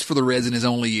he's produced for the Reds in his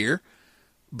only year.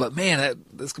 But, man,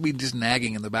 that's going to be just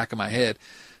nagging in the back of my head.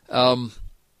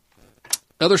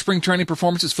 Other spring training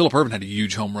performances, Phillip Ervin had a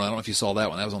huge home run. I don't know if you saw that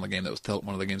one. That was on the game that was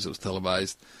one of the games that was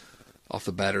televised off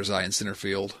the batter's eye in center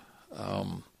field.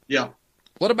 Yeah.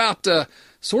 What about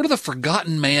sort of the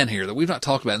forgotten man here that we've not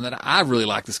talked about? And that I really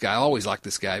like this guy. I always like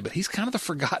this guy. But he's kind of the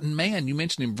forgotten man. You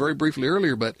mentioned him very briefly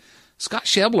earlier, but Scott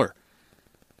Schebler.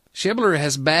 Schebler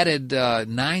has batted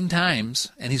 9 times,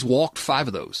 and he's walked 5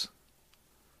 of those.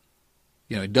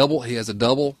 He has a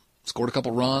double, scored a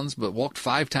couple runs, but walked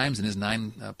 5 times in his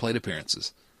 9 plate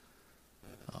appearances.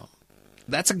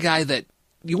 That's a guy that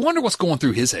you wonder what's going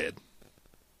through his head.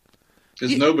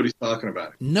 Because nobody's talking about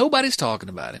him. Nobody's talking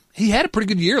about him. He had a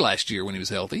pretty good year last year when he was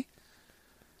healthy.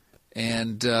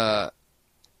 And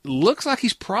looks like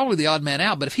he's probably the odd man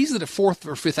out. But if he's the 4th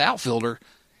or 5th outfielder,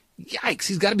 Yikes,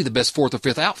 he's got to be the best fourth or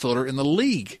fifth outfielder in the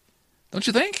league. Don't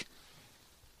you think?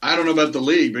 I don't know about the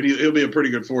league, but he'll be a pretty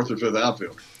good fourth or fifth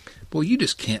outfielder. Well, you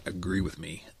just can't agree with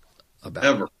me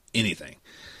about anything.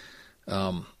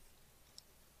 And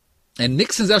Nick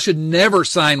Senzel should never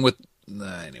sign with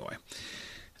anyway.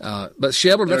 But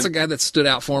Schebler, that's a guy that stood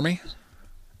out for me.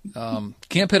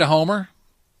 Kemp hit a homer,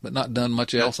 but not done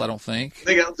much else, I don't think. I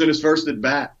think that was in his first at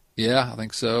bat. Yeah, I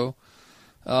think so.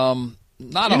 You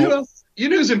know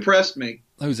who's impressed me?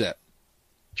 Who's that?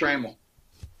 Trammell.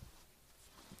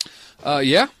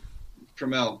 Yeah.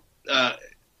 Trammell.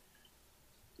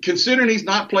 Considering he's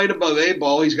not played above A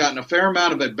ball, he's gotten a fair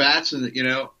amount of at bats, and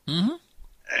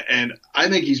and I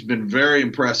think he's been very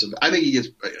impressive. I think he gets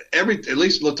at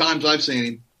least the times I've seen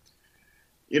him.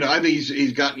 I think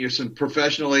he's gotten some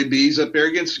professional ABs up there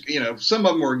against, some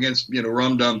of them were against,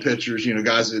 rum-dum pitchers,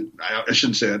 guys that, I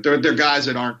shouldn't say that. They're guys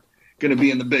that aren't going to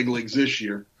be in the big leagues this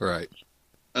year. Right.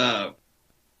 But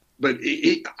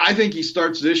I think he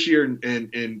starts this year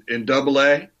in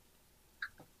Double-A.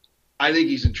 I think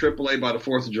he's in Triple-A by the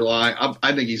 4th of July.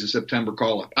 I think he's a September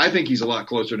call-up. I think he's a lot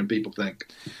closer than people think.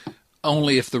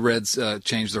 Only if the Reds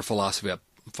change their philosophy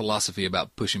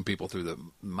about pushing people through the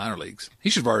minor leagues. He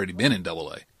should have already been in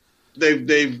Double-A.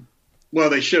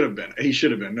 They should have been. He should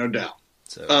have been, no doubt.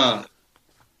 So.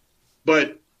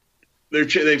 But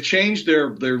they've changed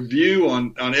their view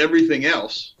on everything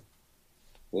else.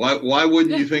 Why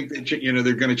wouldn't you think that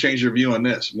they're going to change their view on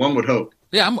this? One would hope.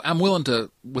 Yeah, I'm willing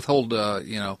to withhold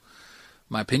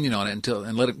my opinion on it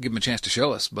and give him a chance to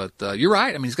show us. But you're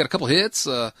right. I mean, he's got a couple hits,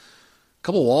 a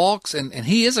couple walks, and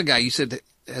he is a guy you said that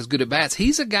has good at bats.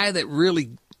 He's a guy that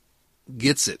really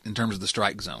gets it in terms of the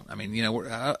strike zone. I mean, you don't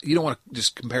want to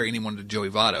just compare anyone to Joey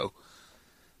Votto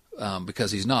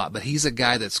because he's not, but he's a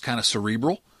guy that's kind of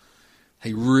cerebral.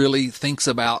 He really thinks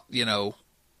about, kind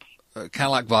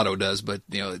of like Votto does, but,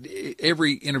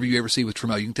 every interview you ever see with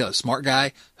Trammell, you can tell a smart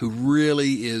guy who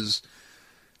really is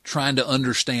trying to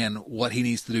understand what he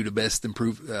needs to do to best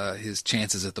improve his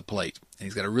chances at the plate. And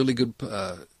he's got a really good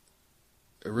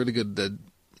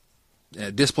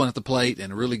discipline at the plate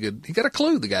and he got a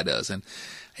clue, the guy does. And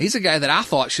he's a guy that I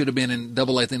thought should have been in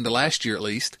Double-A at the end of last year at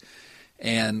least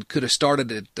and could have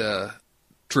started at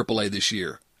Triple-A this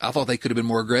year. I thought they could have been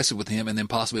more aggressive with him and then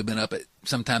possibly been up at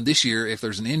sometime this year if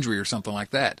there's an injury or something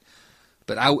like that.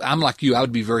 But I'm like you. I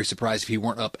would be very surprised if he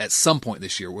weren't up at some point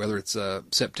this year, whether it's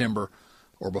September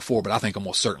or before. But I think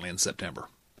almost certainly in September.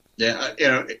 Yeah,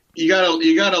 you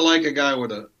gotta like a guy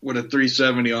with a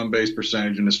 370 on base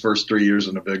percentage in his first 3 years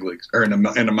in the big leagues or in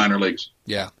the minor leagues.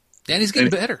 Yeah, and he's getting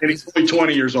better. And he's only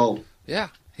 20 years old. Yeah,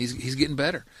 he's getting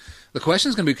better. The question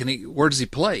is going to be, where does he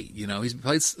play? He's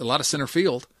played a lot of center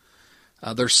field.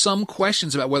 There's some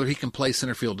questions about whether he can play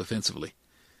center field defensively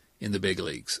in the big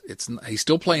leagues. He's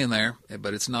still playing there,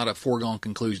 but it's not a foregone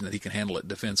conclusion that he can handle it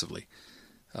defensively.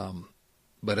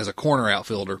 But as a corner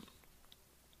outfielder,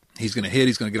 he's going to hit.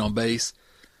 He's going to get on base.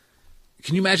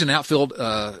 Can you imagine an outfield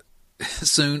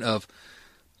soon of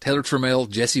Taylor Trammell,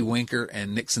 Jesse Winker,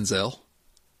 and Nick Senzel?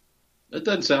 That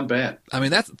doesn't sound bad. I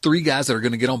mean, that's three guys that are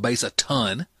going to get on base a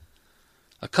ton.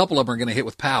 A couple of them are going to hit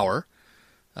with power.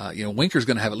 Winker's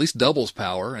going to have at least doubles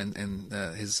power, and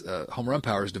his home run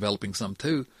power is developing some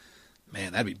too.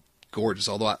 Man, that'd be gorgeous.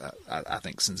 Although I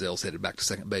think Senzel's headed back to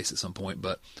second base at some point,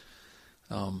 but.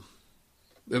 I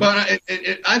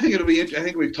think it'll be. I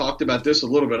think we've talked about this a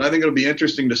little bit. I think it'll be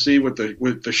interesting to see with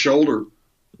the shoulder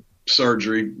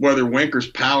surgery whether Winker's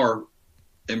power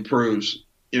improves.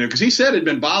 Because he said it had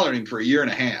been bothering him for a year and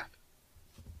a half.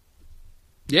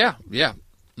 Yeah.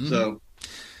 Mm-hmm. So.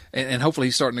 And hopefully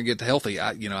he's starting to get healthy.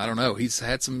 I don't know. He's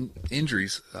had some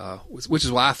injuries, which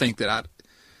is why I think that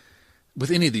with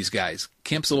any of these guys,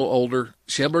 Kemp's a little older.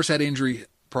 Schebler's had injury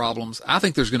problems. I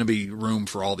think there's going to be room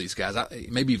for all these guys.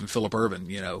 Maybe even Phillip Ervin,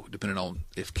 depending on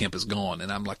if Kemp is gone.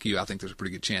 And I'm like you. I think there's a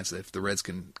pretty good chance that if the Reds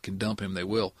can dump him, they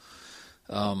will.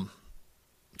 So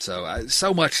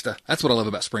much to. That's what I love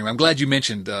about spring. I'm glad you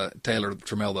mentioned Taylor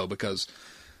Trammell though, because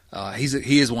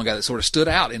he is one guy that sort of stood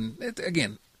out. And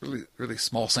again. Really, really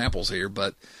small samples here,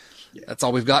 but that's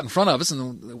all we've got in front of us.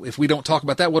 And if we don't talk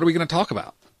about that, what are we going to talk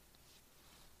about?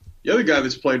 The other guy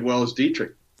that's played well is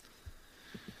Dietrich.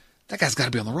 That guy's got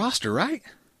to be on the roster, right?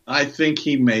 I think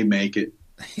he may make it.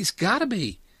 He's got to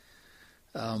be.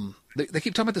 They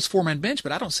keep talking about this four-man bench,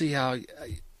 but I don't see how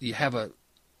you have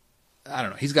I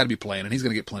don't know. He's got to be playing, and he's going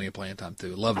to get plenty of playing time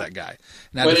too. Love that guy.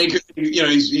 Now, but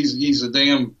he's a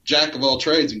damn jack of all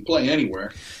trades. He can play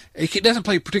anywhere. He doesn't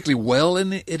play particularly well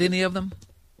at any of them,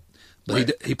 but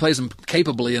right. he plays them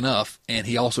capably enough, and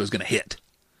he also is going to hit.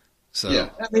 So yeah,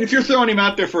 I mean, if you're throwing him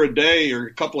out there for a day or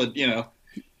a couple of,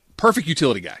 perfect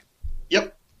utility guy.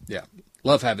 Yep. Yeah.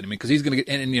 Love having him because he's going to get,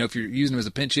 and if you're using him as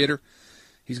a pinch hitter,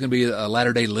 he's going to be a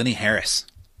latter-day Lenny Harris.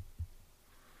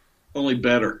 Only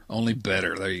better. Only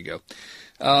better. There you go.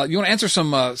 You want to answer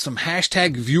some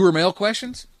hashtag viewer mail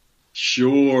questions?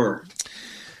 Sure.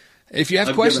 If you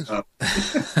have questions,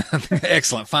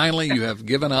 excellent. Finally, you have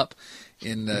given up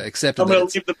in accepting. I'm going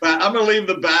to leave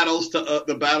the battle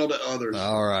to others.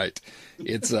 All right.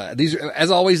 It's these are,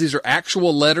 as always. These are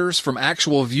actual letters from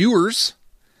actual viewers.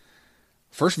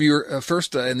 First viewer,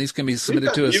 and these can be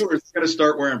submitted to us. Viewers going to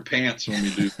start wearing pants when we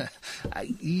do.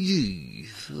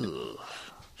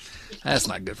 That's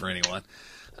not good for anyone.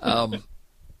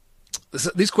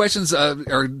 These questions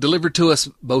are delivered to us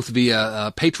both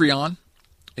via Patreon.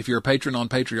 If you're a patron on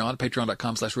Patreon,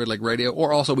 patreon.com/redlegradio,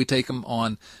 or also we take them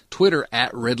on Twitter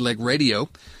at redlegradio,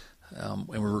 and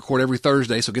we record every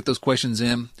Thursday. So get those questions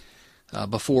in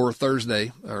before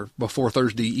Thursday or before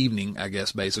Thursday evening, I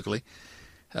guess, basically.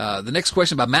 The next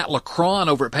question by Matt Lacron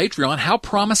over at Patreon: how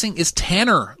promising is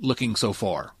Tanner looking so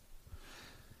far?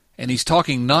 And he's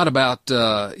talking not about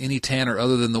any Tanner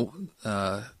other than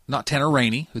not Tanner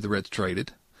Rainey, who the Reds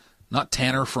traded, not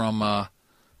Tanner from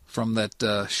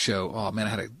that show. Oh man, I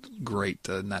had a great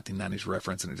 1990s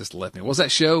reference and it just left me. What was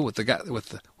that show with the guy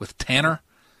with Tanner?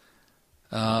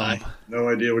 I have no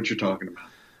idea what you're talking about.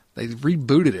 They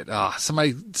rebooted it.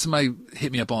 Somebody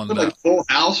hit me up on like Full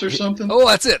House or something. Oh,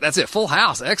 that's it. Full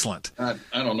House. Excellent. I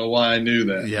don't know why I knew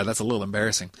that. Yeah, that's a little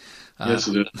embarrassing. Yes,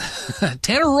 it is.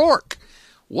 Tanner Roark.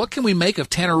 What can we make of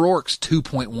Tanner Roark's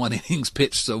 2.1 innings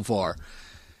pitched so far?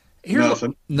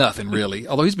 Nothing really.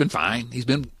 Although he's been fine. He's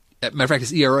been, matter of fact,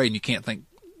 his ERA, and you can't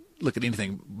look at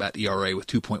anything about ERA with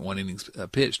 2.1 innings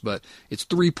pitched, but it's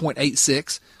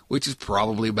 3.86, which is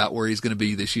probably about where he's going to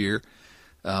be this year.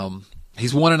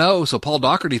 He's 1-0, so Paul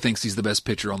Daugherty thinks he's the best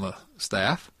pitcher on the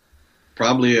staff.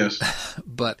 Probably is.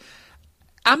 But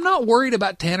I'm not worried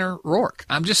about Tanner Roark.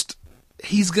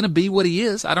 He's going to be what he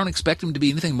is. I don't expect him to be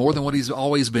anything more than what he's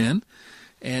always been.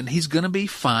 And he's going to be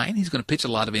fine. He's going to pitch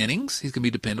a lot of innings. He's going to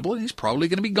be dependable, and he's probably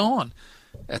going to be gone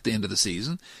at the end of the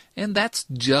season. And that's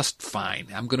just fine.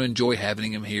 I'm going to enjoy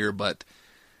having him here, but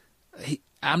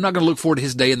I'm not going to look forward to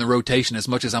his day in the rotation as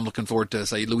much as I'm looking forward to,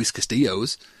 say, Luis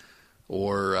Castillo's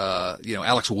or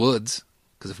Alex Woods.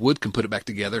 Because if Wood can put it back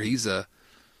together, he's been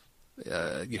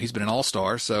an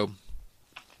all-star. So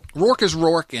Roark is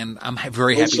Roark, and I'm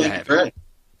very happy to have him.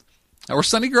 Or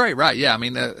Sonny Gray, right? Yeah, I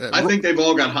mean, I think they've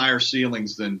all got higher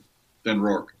ceilings than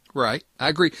Roark. Right, I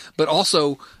agree. But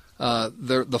also,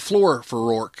 the floor for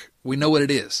Roark, we know what it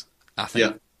is. I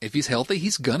think if he's healthy,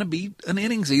 he's gonna be an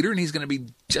innings eater, and he's gonna be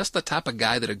just the type of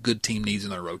guy that a good team needs in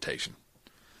their rotation.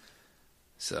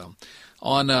 So,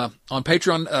 on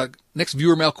Patreon, next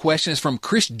viewer mail question is from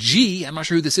Chris G. I'm not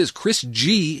sure who this is. Chris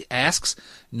G. asks,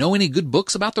 "Know any good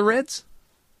books about the Reds?"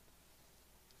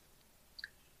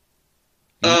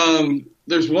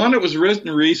 There's one that was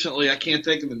written recently. I can't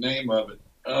think of the name of it.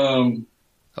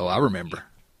 I remember.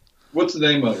 What's the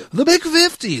name of it? The Big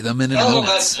 50, The Minute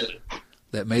Moments. That's it.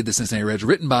 That made the Cincinnati Reds,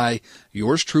 written by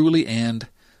yours truly and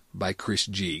by Chris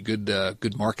G.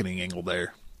 Good marketing angle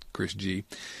there, Chris G.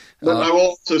 But I will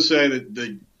also say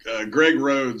that Greg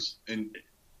Rhodes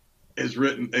has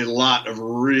written a lot of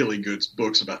really good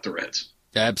books about the Reds.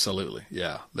 Absolutely,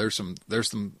 yeah. There's some.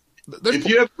 If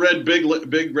you have read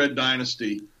Big Red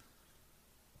Dynasty,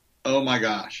 oh my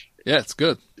gosh. Yeah, it's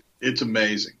good. It's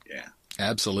amazing, yeah.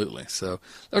 Absolutely. So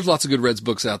there's lots of good Reds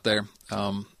books out there.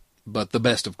 But the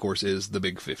best, of course, is The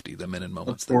Big 50, The Minute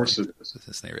Moments. Of course it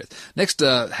is. Next,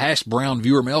 Hash Brown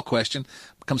viewer mail question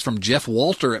comes from Jeff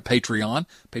Walter at Patreon,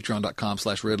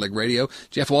 patreon.com/redlegradio.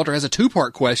 Jeff Walter has a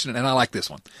two-part question, and I like this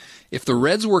one. If the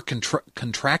Reds were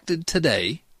contracted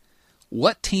today,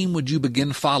 what team would you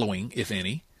begin following, if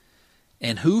any?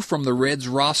 And who from the Reds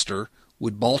roster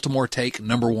would Baltimore take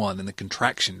number one in the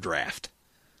contraction draft?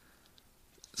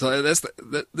 So this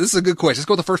is a good question. Let's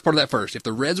go with the first part of that first. If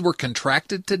the Reds were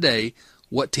contracted today,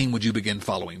 what team would you begin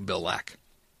following, Bill Lack?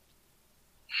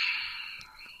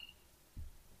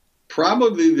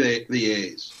 Probably the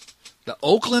A's. The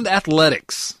Oakland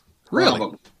Athletics. Really?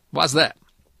 Probably. Why's that?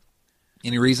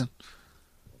 Any reason?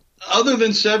 Other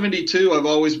than 72,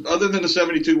 other than the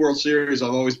 72 World Series,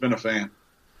 I've always been a fan.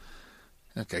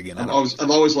 Okay, again, I've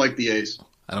always liked the A's.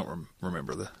 I don't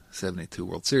remember the 72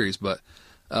 World Series, but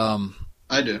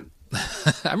I do.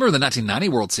 I remember the 1990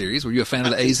 World Series. Were you a fan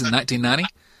of the A's in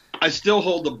 1990? I still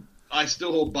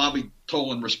hold Bobby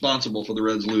Tolan responsible for the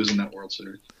Reds losing that World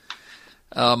Series.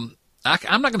 I'm not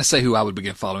going to say who I would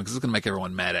begin following because it's going to make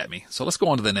everyone mad at me. So let's go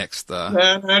on to the next. No.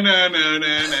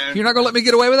 You're not going to let me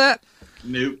get away with that?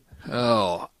 Nope.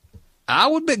 Oh, I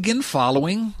would begin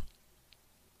following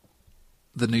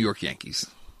the New York Yankees.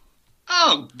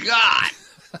 Oh, God.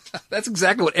 That's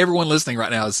exactly what everyone listening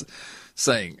right now is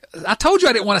saying. I told you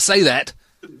I didn't want to say that.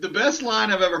 The best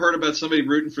line I've ever heard about somebody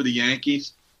rooting for the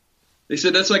Yankees, they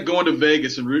said that's like going to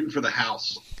Vegas and rooting for the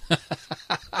house.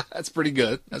 That's pretty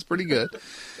good. That's pretty good.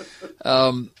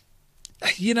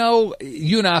 You know,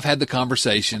 you and I have had the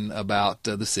conversation about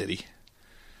the city,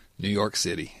 New York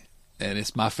City, and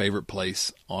it's my favorite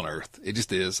place on earth. It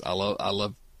just is. I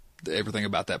love everything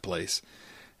about that place.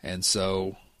 And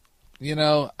so, you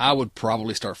know, I would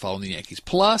probably start following the Yankees.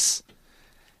 Plus,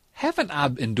 haven't I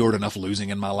endured enough losing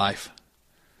in my life?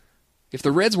 If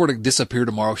the Reds were to disappear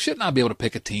tomorrow, shouldn't I be able to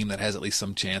pick a team that has at least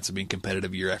some chance of being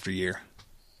competitive year after year?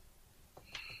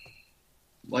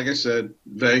 Like I said,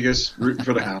 Vegas, rooting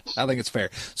for the house. I think it's fair.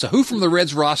 So who from the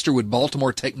Reds roster would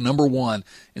Baltimore take number one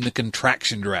in the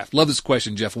contraction draft? Love this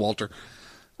question, Jeff Walter.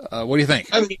 What do you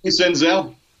think? I think it's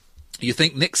Senzel. You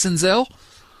think Nick Senzel?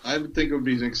 I would think it would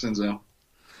be Nick Senzel.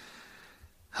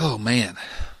 Oh, man.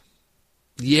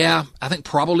 Yeah, I think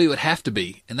probably it would have to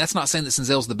be. And that's not saying that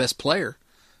Senzel's the best player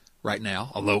right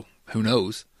now, although who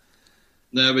knows?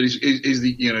 No, but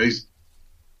he's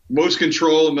most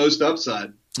control and most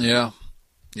upside. Yeah.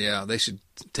 Yeah, they should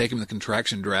take him in the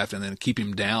contraction draft and then keep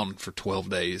him down for 12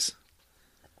 days.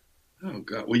 Oh,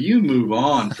 God. Will you move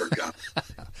on, for God?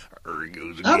 There he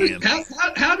goes again.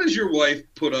 How does your wife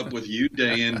put up with you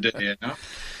day in, day out?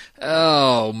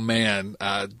 Oh, man.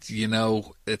 You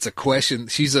know, it's a question.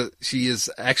 She is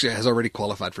actually has already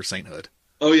qualified for sainthood.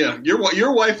 Oh, yeah.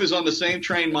 Your wife is on the same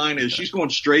train mine is. She's going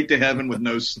straight to heaven with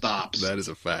no stops. That is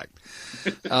a fact.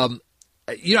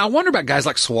 You know, I wonder about guys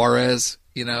like Suarez,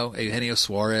 you know, Eugenio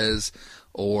Suarez,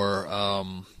 or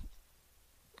I'm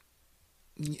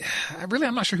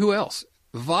not sure who else.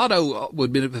 Votto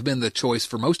would have been the choice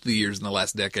for most of the years in the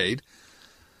last decade.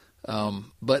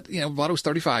 But, you know, Votto's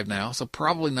 35 now, so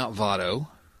probably not Votto.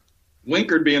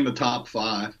 Winker'd be in the top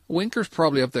 5. Winker's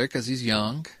probably up there because he's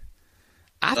young.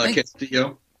 I think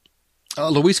Castillo.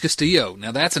 Luis Castillo.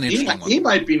 Now, that's an interesting one. He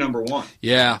might be number 1.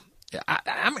 Yeah.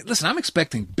 Listen, I'm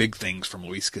expecting big things from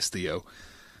Luis Castillo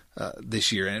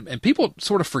this year, and people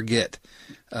sort of forget.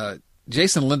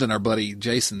 Jason Linden, our buddy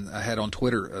Jason, I had on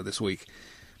Twitter this week.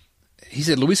 He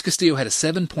said Luis Castillo had a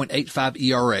 7.85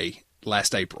 ERA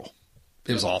last April.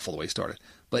 It was awful the way he started.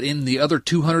 But in the other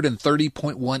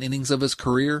 230.1 innings of his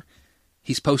career,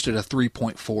 he's posted a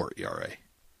 3.4 ERA.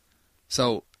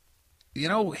 So, you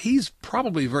know, he's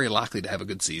probably very likely to have a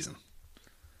good season.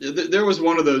 There was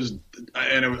one of those,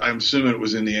 and I'm assuming it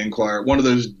was in the Enquirer, one of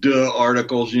those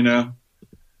articles, you know,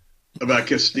 about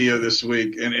Castillo this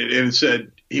week, and it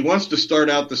said he wants to start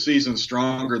out the season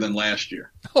stronger than last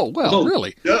year. Oh, well,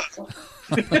 really? Yeah.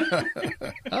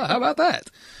 How about that?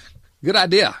 Good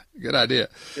idea. Good idea.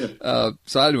 Yeah.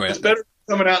 So anyway. It's better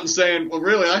coming out and saying, well,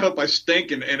 really, I hope I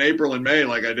stink in April and May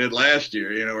like I did last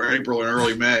year, you know, or April and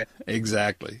early May.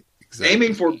 Exactly.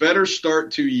 Aiming for better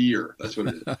start to year. That's what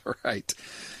it is. Right.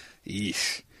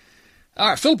 Yeesh. All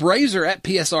right, Philip Razor at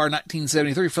PSR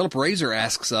 1973. Philip Razor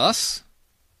asks us,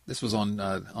 this was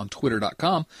on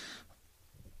Twitter.com,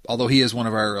 although he is one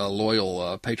of our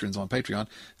loyal patrons on Patreon.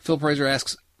 Philip Razor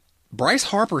asks, Bryce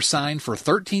Harper signed for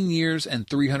 13 years and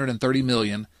 $330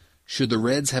 million. Should the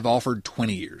Reds have offered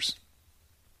 20 years?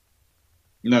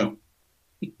 No.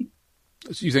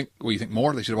 You think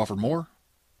more? They should have offered more?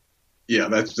 Yeah,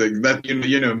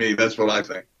 you know me. That's what I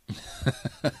think.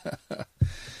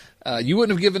 You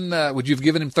wouldn't have given. Would you have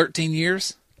given him 13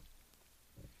 years?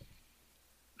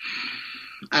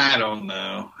 I don't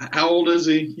know. How old is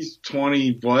he? He's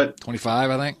 20. What?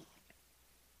 25, I think.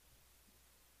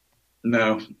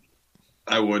 No,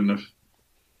 I wouldn't have.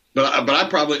 But I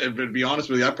probably, to be honest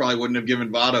with you, I probably wouldn't have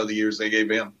given Votto the years they gave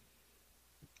him.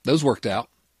 Those worked out.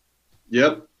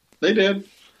 Yep, they did.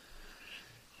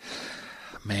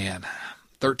 Man,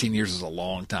 13 years is a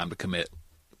long time to commit.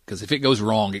 Because if it goes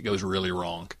wrong, it goes really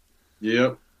wrong.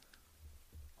 Yep.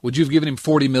 Would you have given him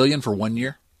 $40 million for 1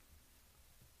 year?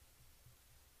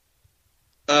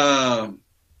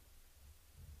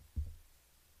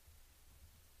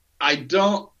 I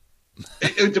don't.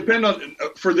 It would depend on.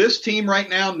 For this team right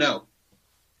now, no.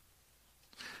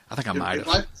 I think I might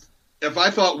have. If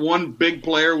I thought one big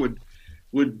player would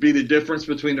be the difference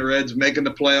between the Reds making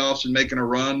the playoffs and making a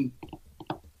run,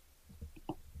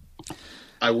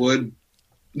 I would.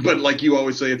 But like you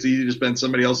always say, it's easy to spend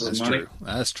somebody else's money.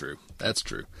 That's true. That's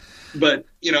true. But,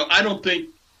 you know, I don't think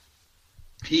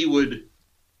he would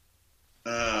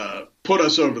put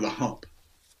us over the hump.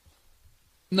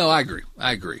 No, I agree.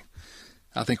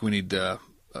 I think we need a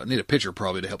pitcher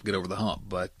probably to help get over the hump.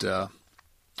 But,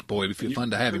 boy, it'd be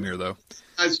fun to have him here, though.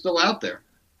 He's still out there.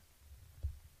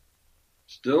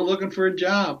 Still looking for a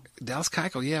job. Dallas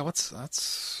Keuchel, yeah,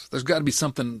 there's got to be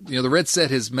something. The Reds said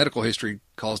his medical history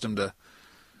caused him to.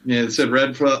 Yeah, it said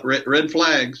red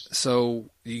flags. So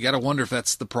you got to wonder if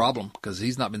that's the problem, because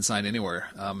he's not been signed anywhere.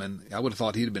 And I would have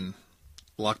thought he'd have been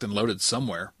locked and loaded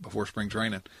somewhere before spring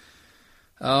training.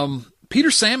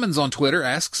 Peter Salmons on Twitter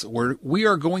asks, we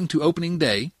are going to opening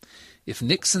day. If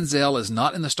Nick Senzel is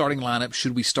not in the starting lineup,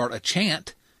 should we start a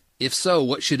chant? If so,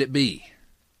 what should it be?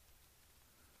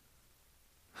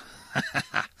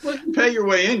 Well, you pay your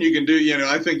way in. You can do,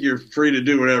 I think you're free to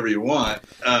do whatever you want.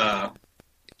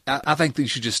 I think that you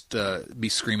should just be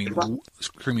screaming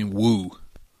woo.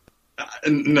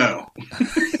 No.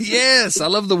 Yes, I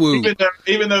love the woo.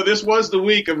 Even though this was the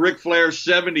week of Ric Flair's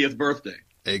 70th birthday.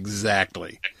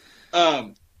 Exactly.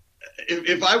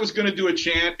 If I was going to do a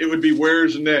chant, it would be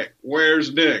 "Where's Nick?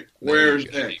 Where's Nick? Where's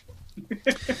Nick?"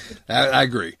 I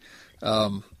agree.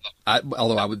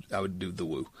 Although I would do the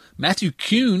woo. Matthew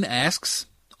Kuhn asks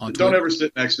on Twitter, don't ever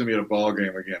sit next to me at a ball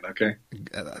game again, okay?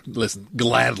 Listen,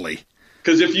 gladly.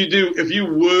 Because if you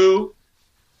woo,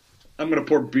 I'm going to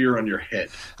pour beer on your head.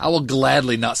 I will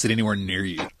gladly not sit anywhere near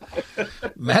you.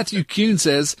 Matthew Kuhn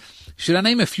says, should I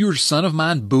name a future son of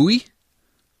mine Bowie?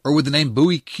 Or would the name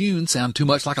Bowie Kuhn sound too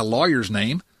much like a lawyer's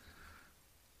name?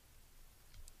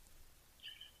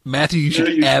 Matthew, you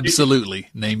should absolutely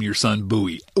name your son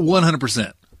Bowie.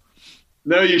 100%.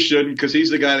 No, you shouldn't, because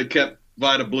he's the guy that kept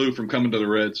Vida Blue from coming to the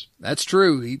Reds. That's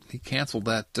true. He canceled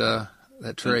that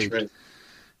trade.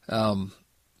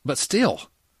 But still,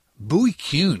 Bowie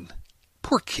Kuhn.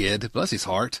 Poor kid. Bless his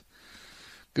heart.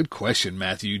 Good question,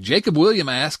 Matthew. Jacob William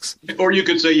asks. Or you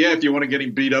could say, yeah, if you want to get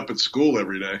him beat up at school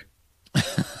every day.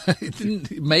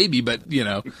 Maybe, but,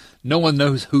 no one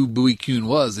knows who Bowie Kuhn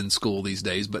was in school these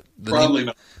days. But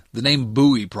the name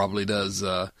Bowie probably does.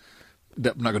 I'm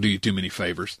not going to do you too many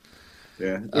favors.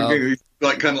 Yeah,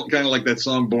 like kind of like that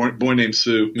song "Boy Named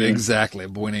Sue." Yeah. Exactly, a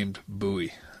boy named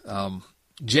Bowie.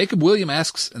 Jacob William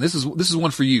asks, and this is one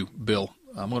for you, Bill.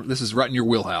 This is right in your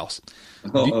wheelhouse.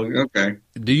 Okay.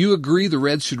 Do you agree the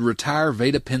Reds should retire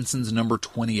Veda Pinson's number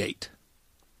 28?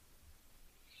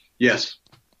 Yes.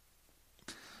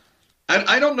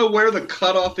 I don't know where the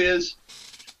cutoff is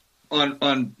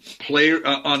on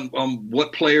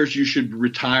what players you should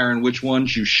retire and which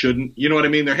ones you shouldn't. You know what I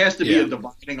mean? There has to be a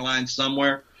dividing line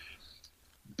somewhere.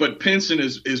 But Pinson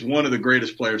is one of the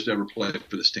greatest players to ever play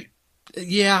for this team.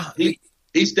 Yeah.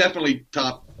 He's definitely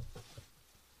top.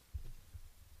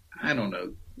 I don't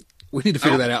know. We need to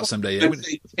figure that out someday. I'd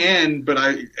say 10, but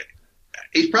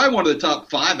he's probably one of the top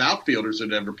 5 outfielders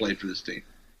that ever played for this team.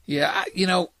 Yeah,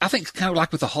 I think it's kind of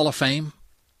like with the Hall of Fame.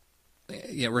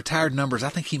 Yeah, retired numbers. I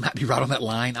think he might be right on that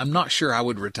line. I'm not sure I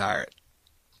would retire it.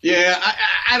 Yeah,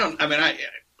 I don't. I mean,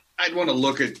 I'd want to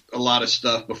look at a lot of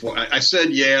stuff before. I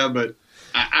said yeah, but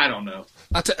I don't know.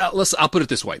 I'll put it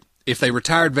this way: if they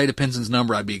retired Veda Pinson's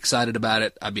number, I'd be excited about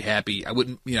it. I'd be happy. I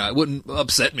wouldn't. It wouldn't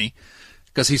upset me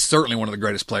because he's certainly one of the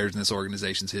greatest players in this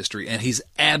organization's history, and he's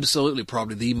absolutely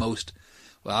probably the most.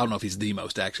 Well, I don't know if he's the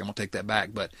most. Actually, I'm gonna take that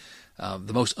back, but.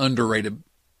 The most underrated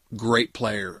great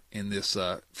player in this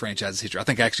franchise's history. I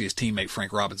think actually his teammate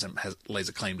Frank Robinson lays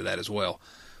a claim to that as well.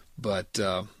 But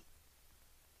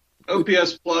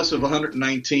OPS plus of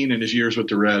 119 in his years with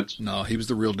the Reds. No, he was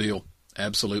the real deal.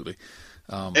 Absolutely.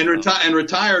 And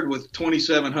retired with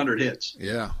 2,700 hits.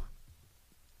 Yeah.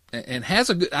 And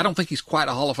has a good, I don't think he's quite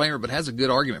a Hall of Famer, but has a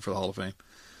good argument for the Hall of Fame.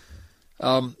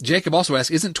 Jacob also asks,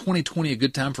 isn't 2020 a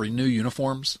good time for new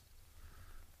uniforms?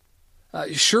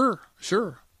 Sure.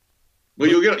 Well,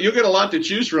 you'll get a lot to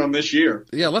choose from this year.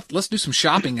 Yeah, let's do some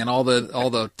shopping and all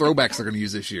the throwbacks they're going to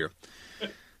use this year.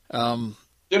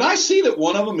 Did I see that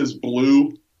one of them is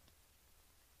blue?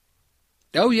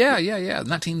 Oh yeah.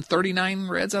 1939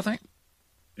 Reds, I think.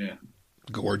 Yeah,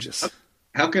 gorgeous.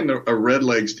 How can a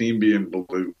Redlegs team be in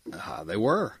blue? They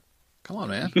were. Come on,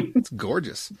 man, it's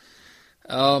gorgeous.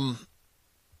 Eric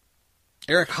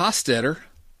Hostetter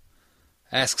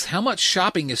asks, how much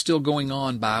shopping is still going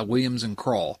on by Williams and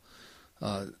Krall?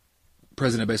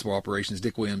 President of Baseball Operations,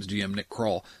 Dick Williams, GM Nick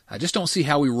Krall. I just don't see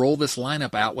how we roll this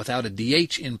lineup out without a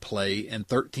DH in play and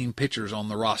 13 pitchers on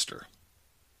the roster.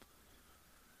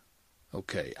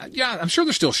 Okay. Yeah, I'm sure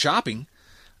they're still shopping.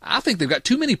 I think they've got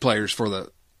too many players for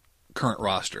the current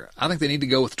roster. I think they need to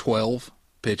go with 12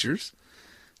 pitchers.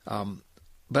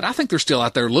 But I think they're still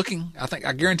out there looking.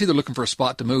 I guarantee they're looking for a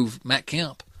spot to move Matt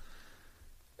Kemp.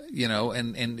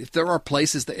 And if there are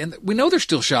places that, and we know they're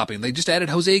still shopping. They just added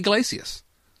Jose Iglesias.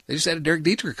 They just added Derek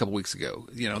Dietrich a couple weeks ago.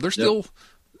 They're still,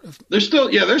 they're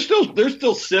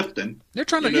still sifting. They're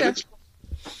trying to,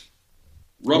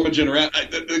 rummaging around.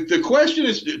 The question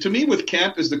is, to me, with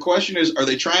Kemp, is the question is, are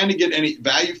they trying to get any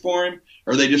value for him,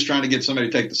 or are they just trying to get somebody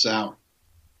to take the salary?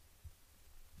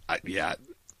 Yeah,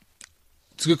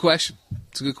 it's a good question.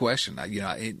 It's a good question.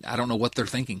 I don't know what they're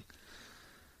thinking.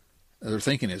 Their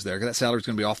thinking is there. That salary's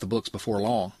going to be off the books before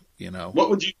long. What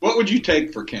would you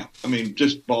take for Kemp? I mean,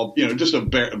 just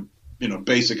a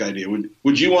basic idea.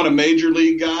 Would you want a major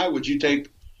league guy? Would you take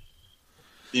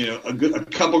a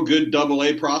couple good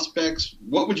AA prospects?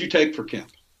 What would you take for Kemp?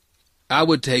 I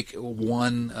would take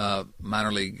one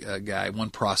minor league guy, one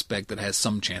prospect that has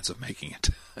some chance of making it.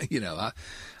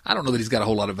 I don't know that he's got a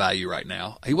whole lot of value right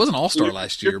now. He was an all-star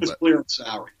last year, but clear on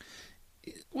salary.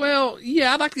 Well,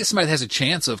 yeah, I'd like to get somebody that has a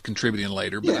chance of contributing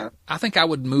later, but I think I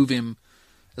would move him,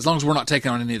 as long as we're not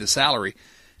taking on any of the salary,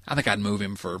 I think I'd move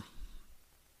him for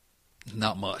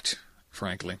not much,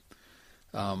 frankly.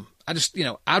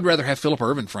 I'd rather have Phillip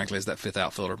Ervin, frankly, as that fifth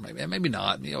outfielder. Maybe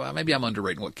not. Maybe I'm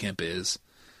underrating what Kemp is.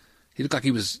 He looked like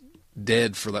he was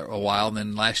dead for a while, and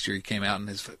then last year he came out and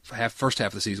his first half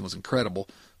of the season was incredible.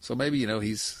 So maybe,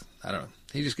 he's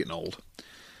just getting old.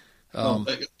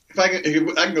 If I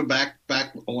can go back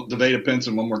on Davida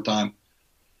Pinson one more time.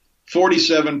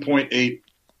 47.8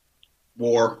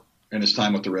 WAR in his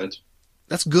time with the Reds.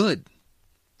 That's good.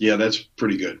 Yeah, that's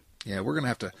pretty good. Yeah, we're going to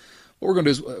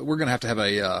have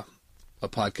a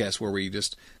podcast where we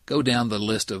just go down the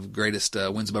list of greatest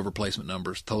wins above replacement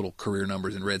numbers, total career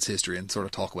numbers in Reds history, and sort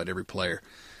of talk about every player,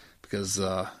 because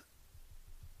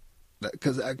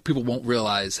people won't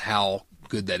realize how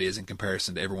good that is in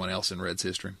comparison to everyone else in Reds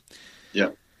history. Yeah.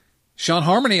 Sean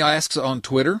Harmony asks on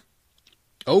Twitter,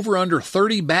 over under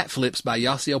 30 bat flips by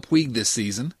Yasiel Puig this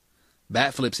season.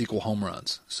 Bat flips equal home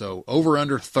runs. So over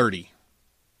under 30.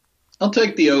 I'll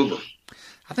take the over.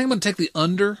 I think I'm going to take the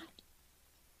under,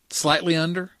 slightly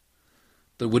under,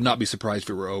 but would not be surprised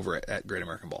if it were over at Great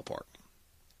American Ballpark.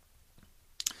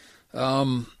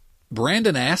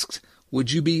 Brandon asked,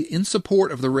 would you be in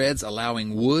support of the Reds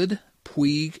allowing Wood,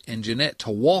 Puig, and Jeanette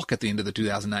to walk at the end of the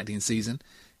 2019 season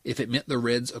if it meant the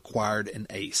Reds acquired an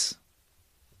ace?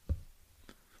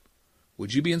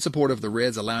 Would you be in support of the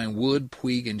Reds allowing Wood,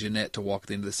 Puig, and Jeanette to walk at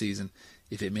the end of the season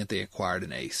if it meant they acquired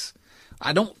an ace?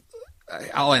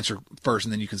 I'll answer first,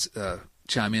 and then you can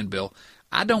chime in, Bill.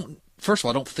 First of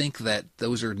all, I don't think that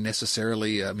those are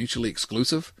necessarily mutually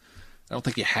exclusive. I don't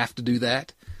think you have to do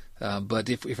that. But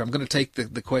if I'm going to take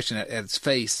the question at its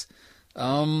face,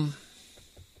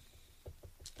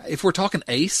 if we're talking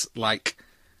ace, like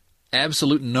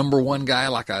absolute number one guy,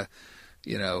 like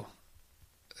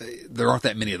there aren't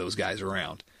that many of those guys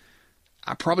around.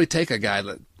 I probably take a guy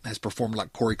that has performed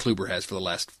like Corey Kluber has for the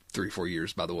last 3-4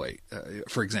 years, by the way.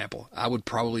 For example, I would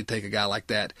probably take a guy like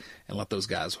that and let those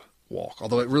guys walk.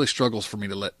 Although it really struggles for me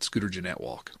to let Scooter Jeanette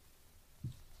walk.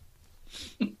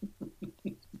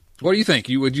 What do you think?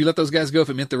 Would you let those guys go if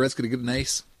it meant the Reds could get an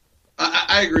ace?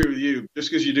 I agree with you. Just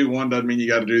because you do one doesn't mean you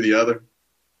got to do the other.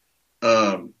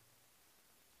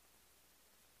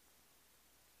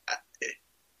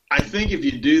 I think if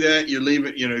you do that,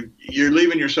 you're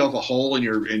leaving yourself a hole in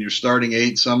your starting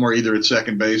eight somewhere, either at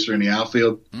second base or in the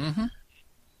outfield. Mm-hmm.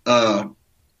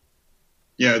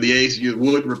 The ace,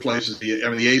 Wood replaces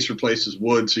the ace replaces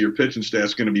Wood, so your pitching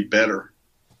staff's going to be better.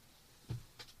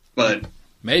 But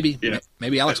maybe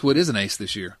Alex Wood is an ace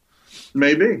this year.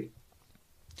 Maybe.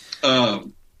 But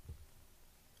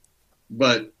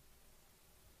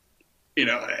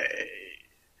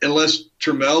unless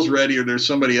Tramel's ready or there's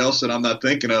somebody else that I'm not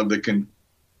thinking of that can,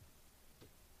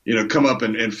 come up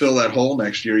and fill that hole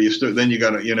next year, you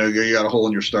got a hole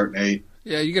in your starting eight.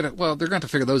 Yeah, they're going to have to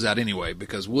figure those out anyway,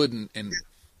 because Wood and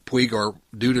Puig are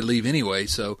due to leave anyway,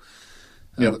 so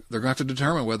they're going to have to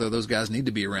determine whether those guys need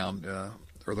to be around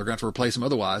or they're going to have to replace them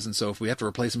otherwise. And so if we have to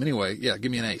replace them anyway,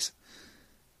 give me an ace.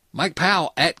 Mike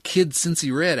Powell at Kid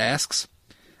Cincy Red asks,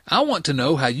 I want to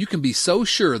know how you can be so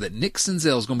sure that Nick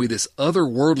Senzel is going to be this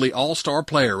otherworldly all-star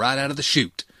player right out of the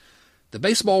chute. The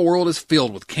baseball world is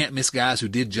filled with can't-miss guys who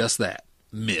did just that.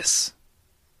 Miss.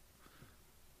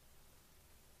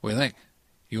 What do you think?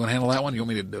 You want to handle that one? You want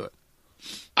me to do it?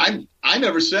 I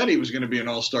never said he was going to be an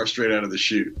all-star straight out of the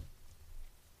chute.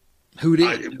 Who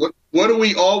did? What do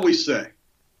we always say?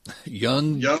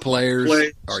 Young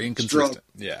players are inconsistent.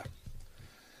 Yeah.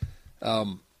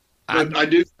 I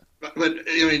do. But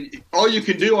all you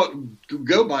can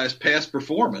go by is past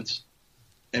performance,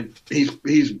 and he's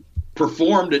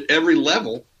performed at every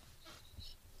level,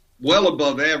 well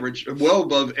above average. And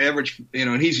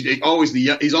he's always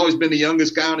been the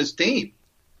youngest guy on his team,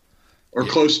 or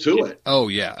close to it. Oh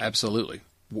yeah, absolutely,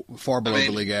 far below the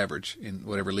league average in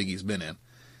whatever league he's been in.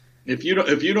 If you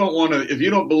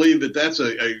don't believe that that's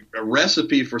a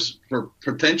recipe for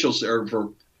potential or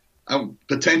for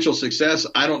potential success,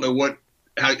 I don't know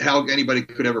how anybody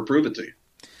could ever prove it to you.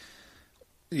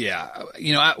 Yeah,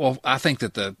 I think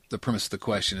that the premise of the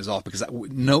question is off because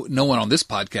no one on this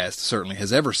podcast certainly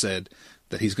has ever said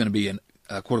that he's going to be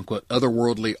a quote unquote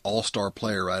otherworldly all-star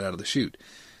player right out of the chute.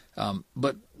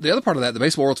 But the other part of that, the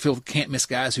baseball world's filled with can't miss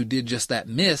guys who did just that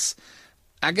miss.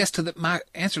 I guess my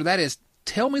answer to that is,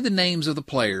 tell me the names of the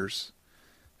players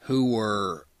who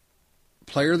were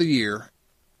Player of the Year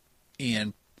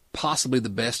in possibly the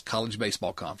best college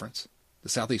baseball conference, the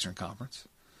Southeastern Conference,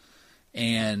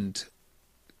 and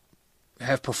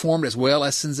have performed as well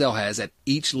as Senzel has at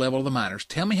each level of the minors.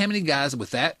 Tell me how many guys with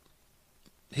that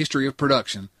history of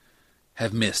production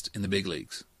have missed in the big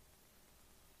leagues.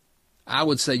 I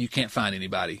would say you can't find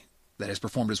anybody that has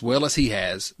performed as well as he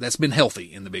has, that's been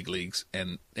healthy in the big leagues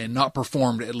and not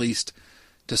performed at least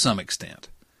to some extent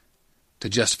to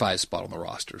justify his spot on the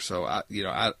roster. So I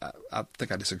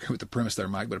think I disagree with the premise there,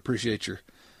 Mike, but appreciate your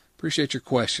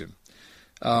question.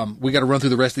 We got to run through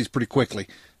the rest of these pretty quickly,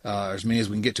 as many as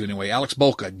we can get to anyway. Alex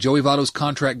Bolka, Joey Votto's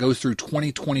contract goes through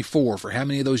 2024. For how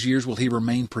many of those years will he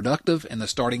remain productive and the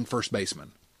starting first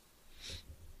baseman?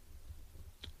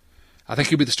 I think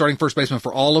he'll be the starting first baseman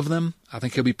for all of them. I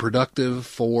think he'll be productive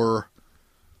for,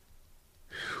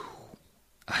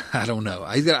 I don't know.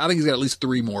 I think he's got at least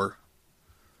 3 more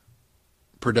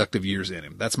productive years in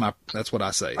him. That's what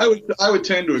I say. I would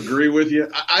tend to agree with you.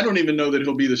 I don't even know that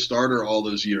he'll be the starter all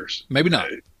those years. Maybe not.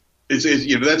 That's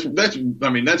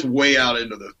way out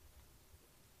into the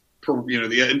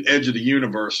edge of the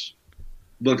universe,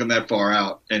 looking that far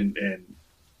out, and a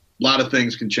lot of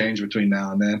things can change between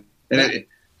now and then.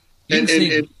 And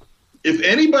if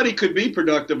anybody could be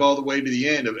productive all the way to the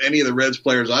end of any of the Reds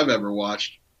players I've ever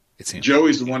watched, it's him.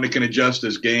 Joey's the one that can adjust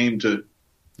his game to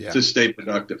stay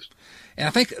productive. And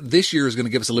I think this year is going to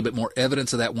give us a little bit more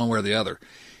evidence of that one way or the other.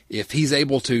 If he's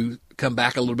able to come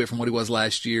back a little bit from what he was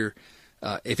last year,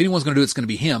 if anyone's going to do it, it's going to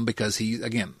be him because he's,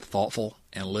 again, thoughtful,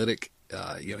 analytic.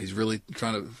 He's really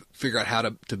trying to figure out how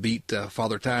to beat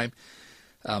Father Time.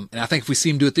 And I think if we see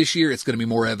him do it this year, it's going to be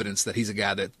more evidence that he's a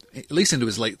guy that, at least into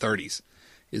his late 30s,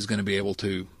 is going to be able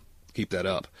to keep that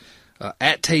up.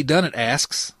 At Tay Dunnett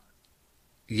asks,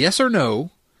 yes or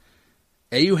no,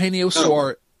 Eugenio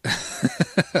Suarez...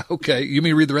 Okay, you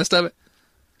mean read the rest of it?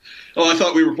 Oh, I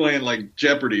thought we were playing like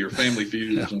Jeopardy or Family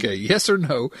Feud or something. Okay, yes or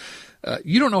no.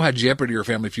 You don't know how Jeopardy or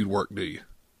Family Feud work, do you?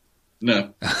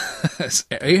 No.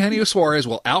 Eugenio Suarez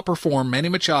will outperform Manny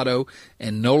Machado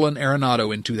and Nolan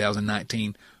Arenado in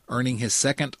 2019, earning his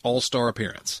second All-Star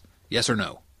appearance. Yes or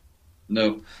no?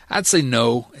 No. I'd say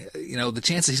no. The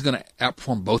chances he's going to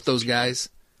outperform both those guys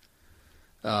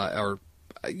Suarez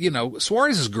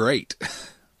is great.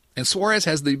 And Suarez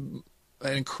has an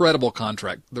incredible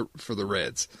contract for the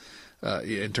Reds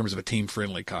in terms of a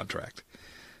team-friendly contract.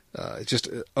 It's just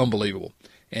unbelievable.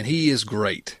 And he is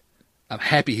great. I'm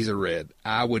happy he's a Red.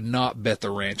 I would not bet the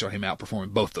ranch on him outperforming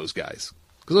both those guys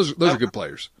because those are good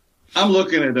players. I'm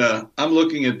looking at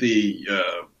the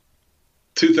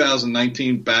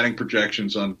 2019 batting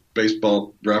projections on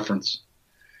Baseball Reference.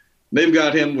 They've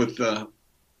got him with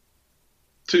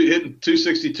hitting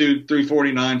 262,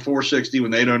 349, 460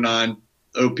 with 809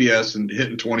 OPS and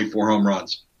hitting 24 home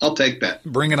runs. I'll take that.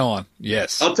 Bring it on.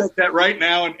 Yes. I'll take that right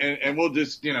now, and we'll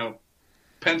just,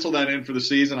 pencil that in for the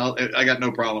season. I got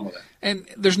no problem with that. And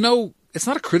it's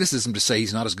not a criticism to say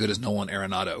he's not as good as Nolan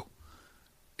Arenado.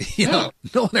 Nolan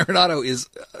Arenado is,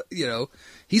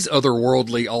 he's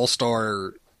otherworldly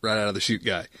all-star right out of the chute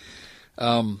guy.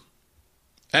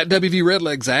 At WV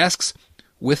Redlegs asks,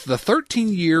 with the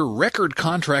 13-year record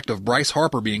contract of Bryce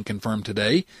Harper being confirmed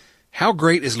today, how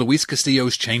great is Luis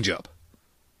Castillo's changeup?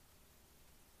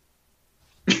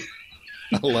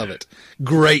 I love it.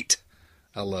 Great.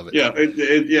 I love it.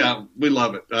 Yeah, we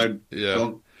love it. I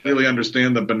don't really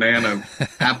understand the banana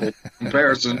apple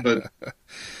comparison, but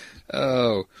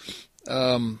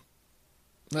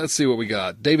let's see what we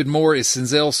got. David Moore, is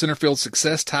Senzel's center field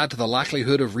success tied to the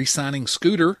likelihood of re-signing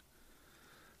Scooter?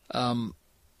 I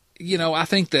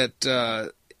think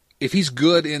that if he's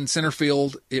good in center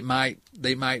field, they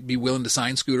might be willing to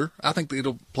sign Scooter. I think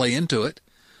it'll play into it,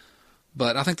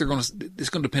 but I think it's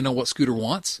going to depend on what Scooter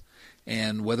wants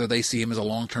and whether they see him as a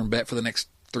long-term bet for the next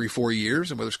 3-4 years,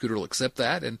 and whether Scooter will accept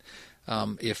that. And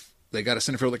if they got a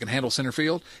center field that can handle center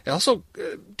field, and also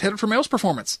Ted Trammell's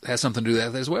performance has something to do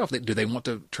with that as well. Do they want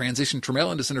to transition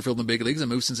Trammell into center field in the big leagues and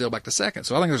move Senzel back to second?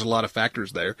 So I think there's a lot of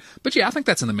factors there. But yeah, I think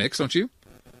that's in the mix, don't you?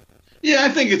 Yeah, I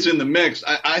think it's in the mix.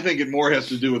 I think it more has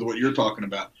to do with what you're talking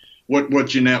about, what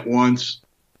Jeanette wants.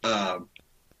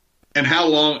 and how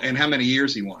long and how many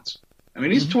years he wants. I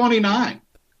mean, he's 29.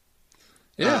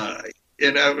 Yeah.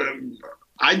 And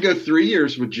I'd go 3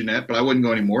 years with Jeanette, but I wouldn't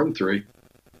go any more than 3.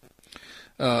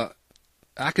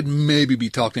 I could maybe be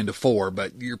talked into 4,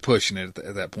 but you're pushing it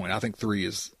at that point. I think 3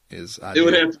 is ideal.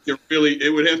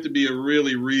 It would have to be a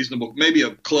really reasonable, maybe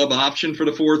a club option for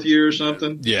the 4th year or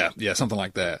something. Yeah, something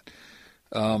like that.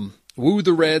 Woo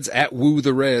the Reds at Woo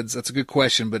the Reds. That's a good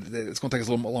question, but it's going to take us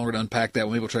a little longer to unpack that.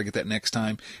 Maybe we'll try to get that next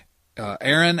time.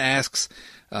 Aaron asks,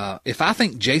 if I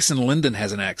think Jason Linden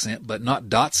has an accent, but not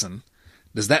Dotson,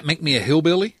 does that make me a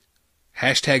hillbilly?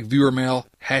 Hashtag viewer mail.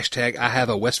 Hashtag I have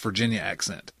a West Virginia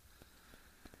accent.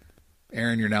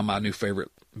 Aaron, you're now my new favorite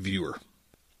viewer.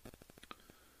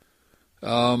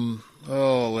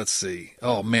 Let's see.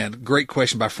 Oh, man, great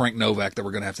question by Frank Novak that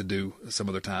we're going to have to do some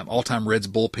other time. All-time Reds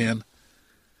bullpen.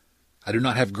 I do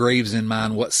not have Graves in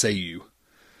mind. What say you?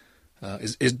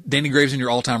 Is Danny Graves in your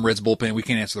all-time Reds bullpen? We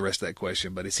can't answer the rest of that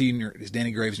question, but is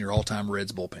Danny Graves in your all-time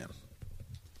Reds bullpen?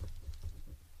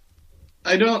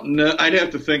 I don't know. I'd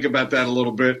have to think about that a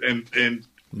little bit, and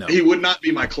no. He would not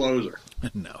be my closer.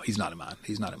 No, he's not in mine.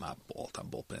 He's not in my all-time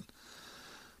bullpen.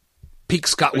 Peak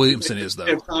Scott Williamson is,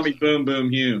 though. Tommy Boom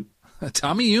Boom Hume.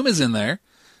 Tommy Hume is in there.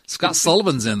 Scott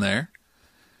Sullivan's in there.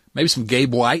 Maybe some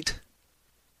Gabe White.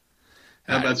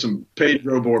 How about some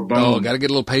Pedro Borbon? Oh, got to get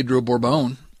a little Pedro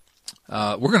Borbon.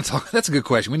 We're going to talk. That's a good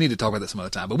question. We need to talk about that some other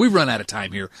time. But we've run out of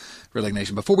time here, Red Leg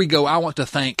Nation. Before we go, I want to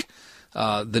thank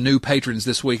the new patrons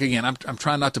this week. Again, I'm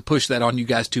trying not to push that on you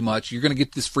guys too much. You're going to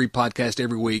get this free podcast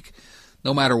every week,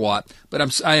 no matter what.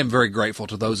 But I am very grateful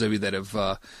to those of you that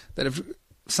have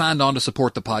signed on to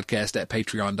support the podcast at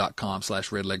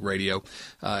patreon.com/redlegradio.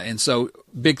 And so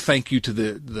big thank you to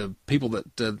the people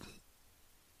that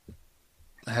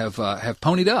have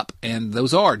ponied up. And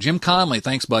those are Jim Conley.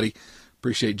 Thanks, buddy.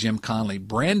 Appreciate Jim Conley.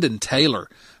 Brandon Taylor.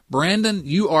 Brandon,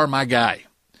 you are my guy.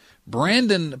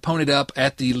 Brandon ponied up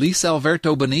at the Luis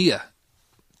Alberto Bonilla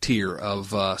tier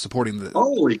of supporting the.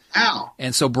 Holy cow!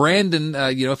 And so Brandon,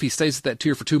 if he stays at that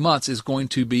tier for 2 months, is going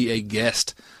to be a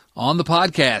guest on the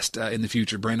podcast in the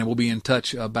future. Brandon, we'll be in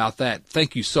touch about that.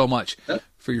 Thank you so much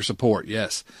for your support.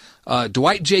 Yes.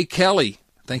 Dwight J. Kelly,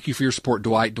 thank you for your support,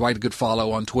 Dwight. Dwight, a good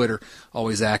follow on Twitter,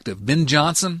 always active. Ben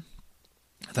Johnson,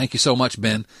 thank you so much,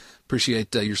 Ben.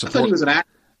 Appreciate your support. I thought he was an actor.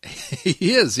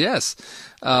 He is, yes.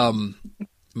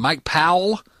 Mike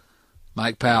Powell,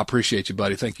 appreciate you,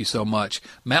 buddy. Thank you so much.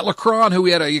 Matt Lacron, who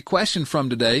we had a question from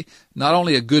today, not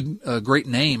only a great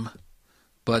name,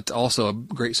 but also a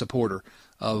great supporter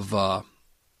of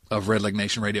Red Leg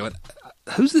Nation Radio. And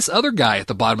who's this other guy at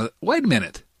the bottom of it? Wait a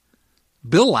minute.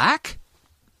 Bill Lack?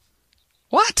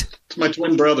 What? It's my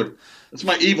twin brother. It's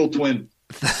my evil twin.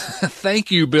 Thank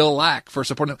you, Bill Lack, for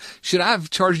supporting. Should I have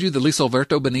charged you the Luis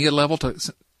Alberto Bonilla level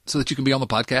so that you can be on the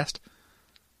podcast?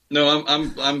 No,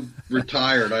 I'm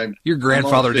retired. You're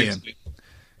grandfathered in.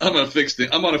 I'm on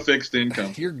a fixed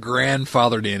income. You're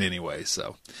grandfathered in anyway.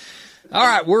 So, all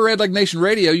right, we're Red Leg Nation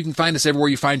Radio. You can find us everywhere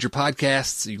you find your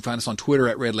podcasts. You can find us on Twitter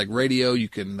at Red Leg Radio. You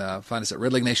can find us at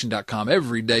redlegnation.com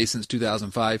every day since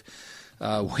 2005.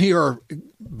 We are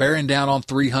bearing down on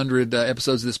 300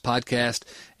 episodes of this podcast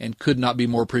and could not be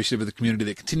more appreciative of the community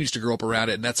that continues to grow up around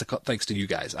it. And that's thanks to you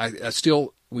guys.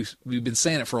 We've been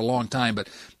saying it for a long time, but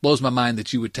it blows my mind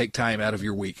that you would take time out of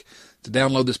your week to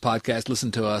download this podcast, listen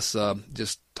to us,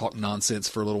 just talk nonsense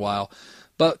for a little while.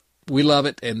 But we love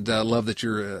it and love that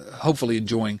you're hopefully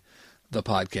enjoying the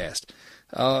podcast.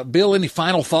 Bill, any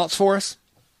final thoughts for us?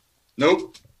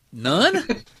 Nope.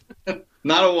 None?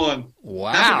 Not a one.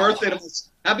 Wow.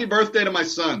 Happy birthday to my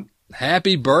son.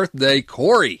 Happy birthday,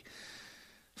 Corey.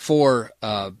 For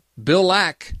Bill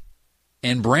Lack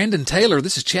and Brandon Taylor,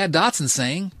 this is Chad Dotson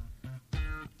saying,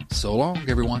 so long,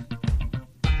 everyone.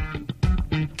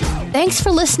 Thanks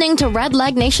for listening to Red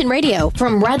Leg Nation Radio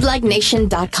from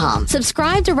redlegnation.com.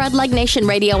 Subscribe to Red Leg Nation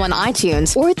Radio on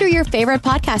iTunes or through your favorite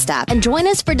podcast app and join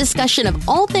us for discussion of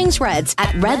all things Reds at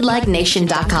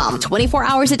redlegnation.com. 24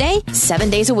 hours a day, 7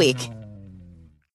 days a week.